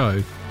helps the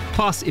show.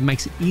 Plus, it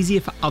makes it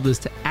easier for others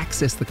to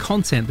access the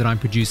content that I'm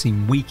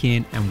producing week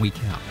in and week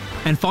out.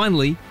 And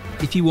finally,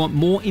 if you want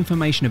more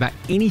information about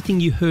anything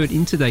you heard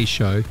in today's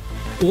show,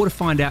 or to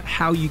find out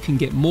how you can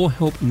get more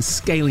help in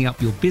scaling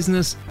up your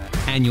business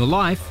and your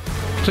life,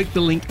 click the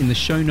link in the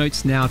show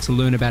notes now to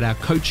learn about our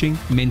coaching,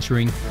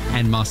 mentoring,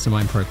 and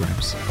mastermind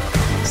programs.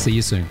 See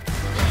you soon.